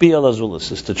mashpia al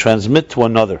azulis, is to transmit to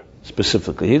another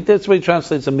specifically. That's why he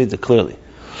translates a midah clearly.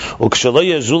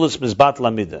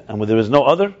 And when there is no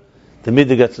other, the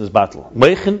midah gets his battle.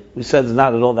 Meichin, we said, is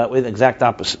not at all that way, the exact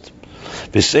opposite.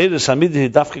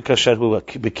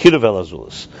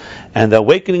 And the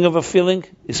awakening of a feeling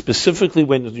is specifically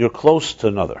when you're close to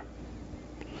another.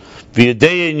 And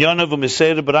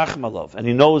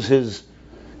he knows his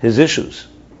issues.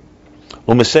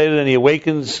 And he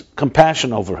awakens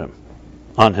compassion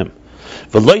on him.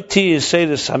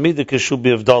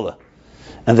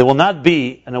 And there will not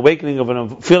be an awakening of a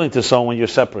feeling to someone when you're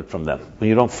separate from them, when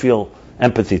you don't feel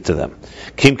empathy to them.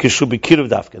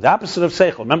 The opposite of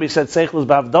seichel. Remember he said seichel is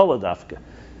ba'avdala dafka.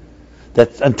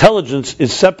 That intelligence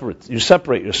is separate. You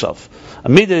separate yourself.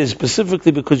 Amida is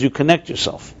specifically because you connect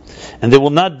yourself. And there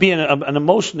will not be an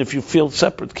emotion if you feel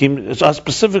separate.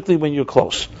 Specifically when you're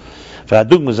close. And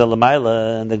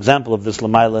the example of this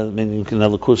lamaila, meaning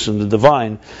Elikus in the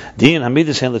divine, the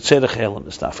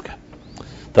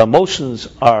emotions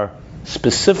are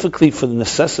specifically for the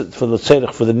necessity, for the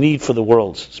tzedach, for the need for the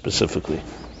worlds specifically.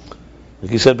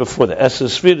 Like you said before, the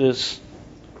essence vidas,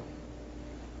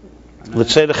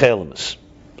 l'tzedach helamis.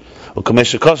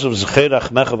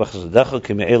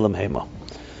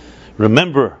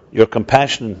 Remember your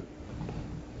compassion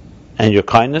and your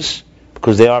kindness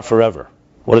because they are forever.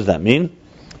 What does that mean?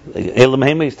 Elam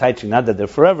Hema is teaching not that they're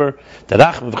forever.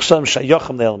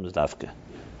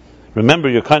 Remember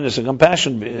your kindness and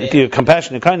compassion,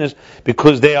 and kindness,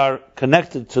 because they are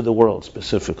connected to the world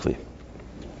specifically.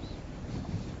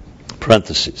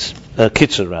 Parentheses.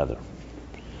 Kitzur rather.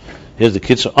 Here's the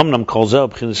kitzur. Amnam kolzel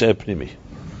b'chinas epnimi.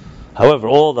 However,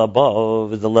 all the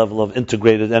above is the level of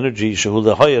integrated energy. Shehu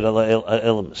lehoyer ala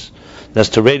elamis. That's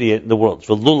to radiate in the worlds.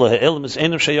 V'lula ha'elamis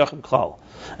einav sheyachim klal.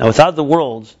 And without the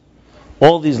worlds,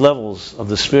 all these levels of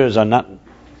the spheres are not.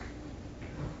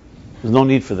 There's no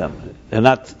need for them. They're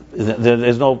not.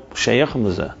 There's no sheyachim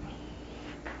lezeh.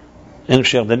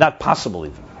 They're not possible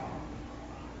even.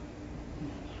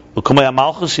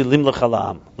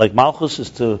 Like Malchus is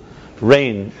to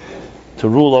reign, to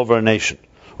rule over a nation.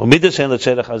 And Midas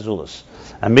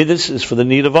is for the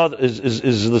need of others.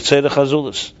 Is l'tzedach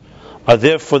hazulas. Are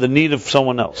there for the need of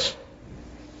someone else.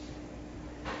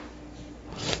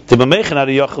 In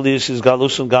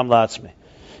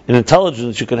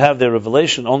intelligence, you could have their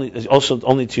revelation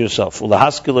only to yourself. And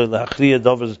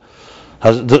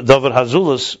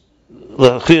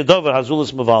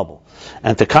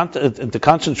to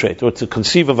concentrate or to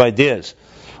conceive of ideas,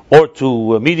 or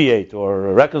to mediate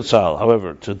or reconcile,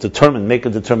 however, to determine, make a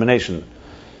determination.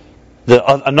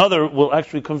 Another will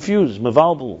actually confuse,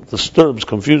 mevalbul, disturbs,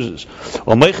 confuses.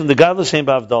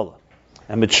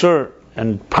 And mature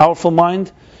and powerful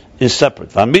mind is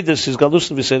separate. And midas,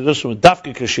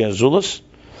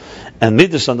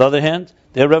 on the other hand,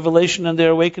 their revelation and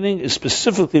their awakening is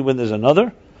specifically when there's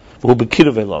another,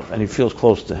 and he feels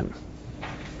close to him.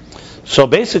 So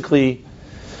basically,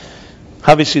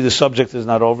 obviously the subject is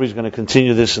not over. He's going to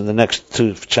continue this in the next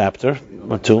chapter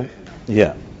or two.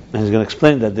 Yeah. And he's going to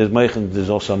explain that there's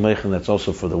also a Meichen that's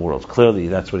also for the world. Clearly,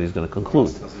 that's what he's going to conclude.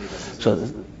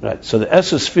 So, right. So the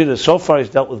Esser Sphira, so far he's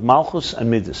dealt with Malchus and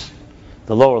Midas,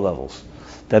 the lower levels.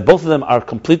 That both of them are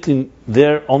completely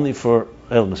there only for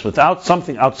illness. Without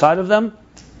something outside of them,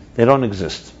 they don't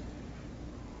exist.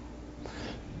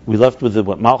 We left with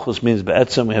what Malchus means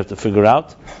Be'etzem, we have to figure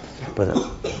out.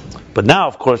 But now,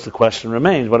 of course, the question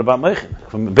remains, what about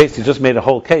Meichen? Basically, just made a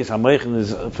whole case, how Meichen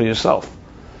is for yourself.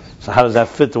 So how does that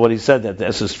fit to what he said, that the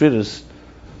Esser Sfiras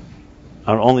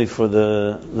are only for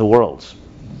the worlds?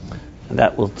 And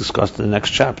that we'll discuss in the next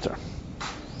chapter.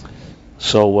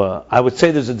 So I would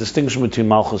say there's a distinction between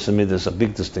Malchus and Midas, a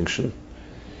big distinction,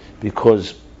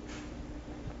 because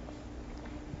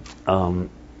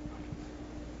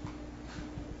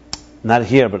not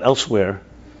here, but elsewhere,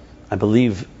 I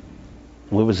believe,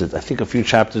 what was it? I think a few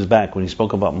chapters back when he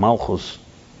spoke about Malchus.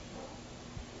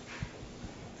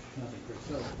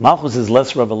 Malchus is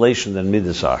less revelation than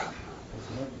Midas are.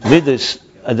 Midas,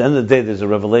 at the end of the day, there's a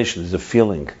revelation, there's a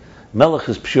feeling. Melech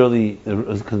is purely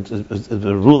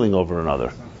ruling over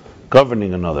another,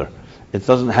 governing another. It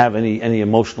doesn't have any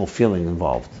emotional feeling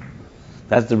involved.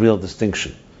 That's the real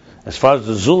distinction. As far as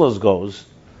the Zulas goes,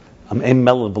 Am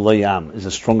Melech B'lo Yam is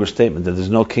a stronger statement, that there's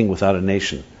no king without a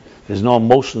nation. There's no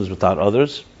emotions without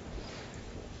others.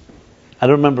 I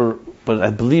don't remember, but I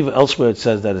believe elsewhere it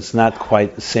says that it's not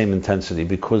quite the same intensity,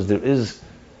 because there is...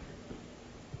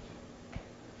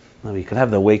 Now, you could have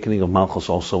the awakening of Malchus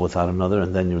also without another,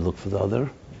 and then you look for the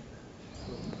other.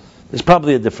 There's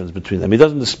probably a difference between them. He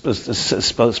doesn't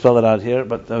spell it out here,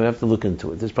 but we have to look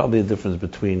into it. There's probably a difference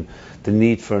between the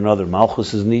need for another,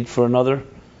 Malchus' need for another,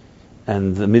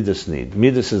 and the Midas need.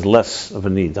 Midas is less of a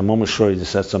need. I'm almost sure he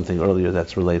just said something earlier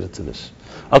that's related to this.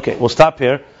 Okay, we'll stop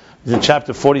here. This is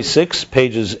chapter 46,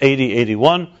 pages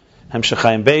 80-81, Hemshech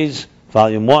Chaim Beis,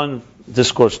 volume 1,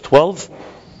 discourse 12,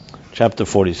 chapter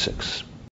 46.